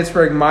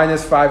Pittsburgh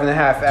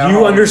 -5.5. Do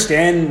you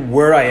understand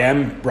where I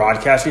am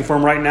broadcasting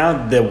from right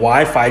now? The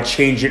Wi-Fi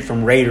changed it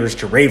from Raiders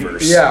to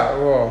Ravers. Yeah,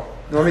 well,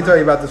 let me tell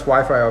you about this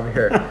Wi-Fi over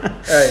here. All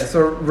right,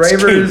 so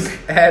Ravers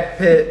at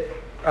Pitt.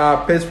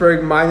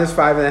 Pittsburgh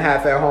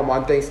 -5.5 at home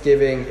on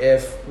Thanksgiving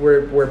if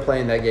we're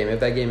playing that game, if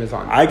that game is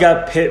on. I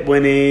got Pitt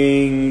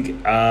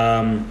winning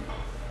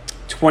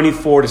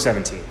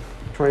 24-17.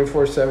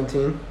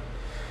 24-17.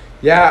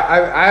 Yeah,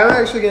 I'm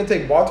actually going to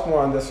take Baltimore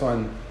on this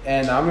one,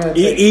 and I'm going to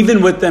take...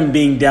 Even with them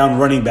being down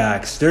running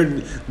backs,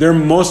 they're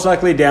most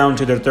likely down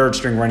to their third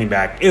string running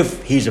back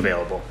if he's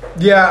available.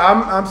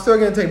 Yeah, I'm still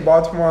going to take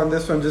Baltimore on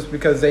this one just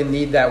because they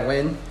need that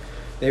win.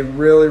 They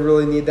really,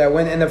 really need that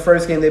win. And the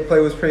first game they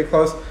played was pretty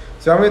close.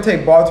 So I'm going to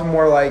take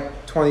Baltimore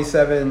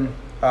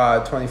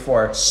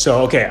 27-24.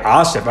 So, okay,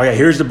 Asif. Okay,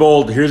 here's the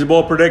bold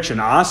prediction.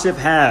 Asif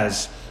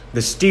has the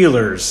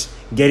Steelers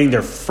getting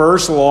their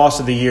first loss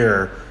of the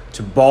year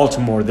to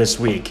Baltimore this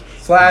week.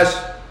 I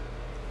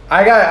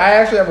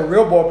actually have a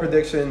real bold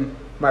prediction.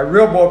 My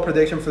real bold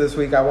prediction for this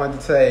week, I wanted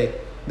to say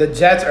the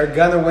Jets are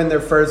going to win their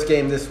first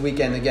game this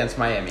weekend against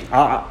Miami.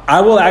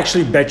 I will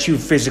actually bet you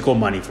physical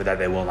money for that.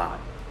 They will not.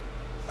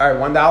 All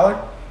right,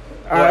 $1?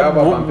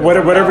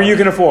 Whatever you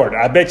can afford.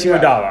 I bet you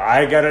 $1.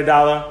 I got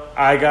 $1.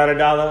 I got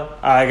 $1.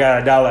 I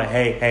got $1.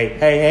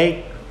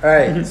 Hey. All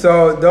right,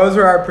 so those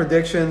are our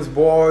predictions.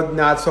 Bold,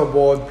 not so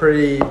bold,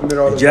 pretty middle of the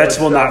road. Jets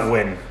will not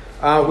win.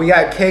 We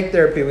got Cake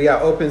Therapy. We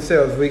got Open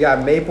Sales. We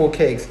got Maple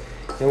Cakes.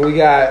 And we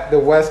got the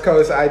West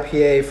Coast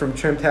IPA from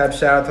Trim Tab.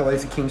 Shout out to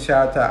Lacey King.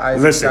 Shout out to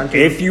Isaac Duncan.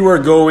 If you are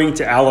going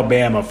to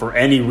Alabama for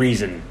any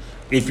reason,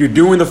 if you're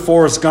doing the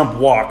Forrest Gump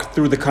walk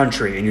through the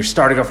country and you're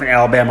starting off in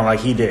Alabama like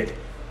he did,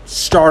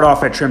 start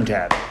off at Trim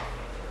Tab.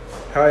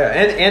 Hell yeah.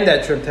 And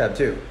that Trim Tab,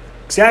 too.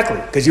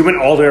 Exactly, because you went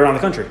all the way around the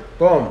country.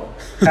 Boom.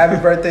 Happy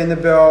birthday,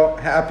 Nabil.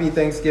 Happy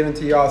Thanksgiving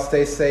to y'all.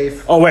 Stay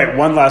safe. Oh, wait,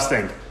 one last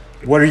thing.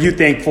 What are you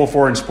thankful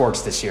for in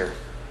sports this year?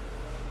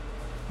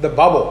 The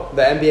bubble,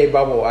 the NBA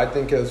bubble, I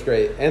think it was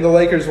great. And the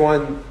Lakers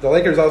won. The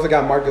Lakers also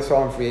got Marc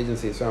Gasol in free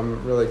agency, so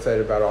I'm really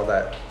excited about all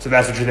that. So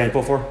that's what you're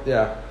thankful for?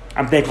 Yeah.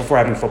 I'm thankful for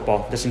having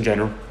football, just in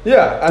general.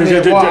 Yeah.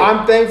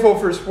 I'm thankful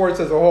for sports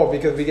as a whole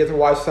because we get to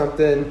watch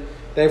something.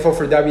 Thankful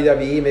for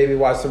WWE, maybe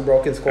watch some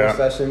Broken Skull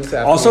sessions.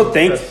 Also,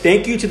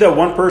 thank you to that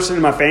one person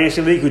in my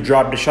fantasy league who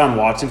dropped Deshaun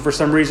Watson for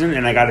some reason,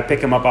 and I got to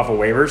pick him up off of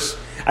waivers.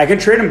 I can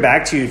trade him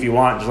back to you if you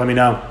want. Just let me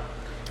know.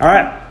 All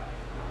right.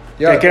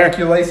 Take care. Thank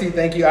you, Lacey.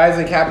 Thank you,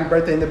 Isaac. Happy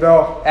birthday,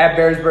 Nabil. At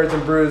Bears, Birds,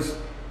 and Brews.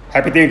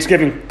 Happy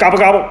Thanksgiving. Gobble,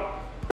 gobble.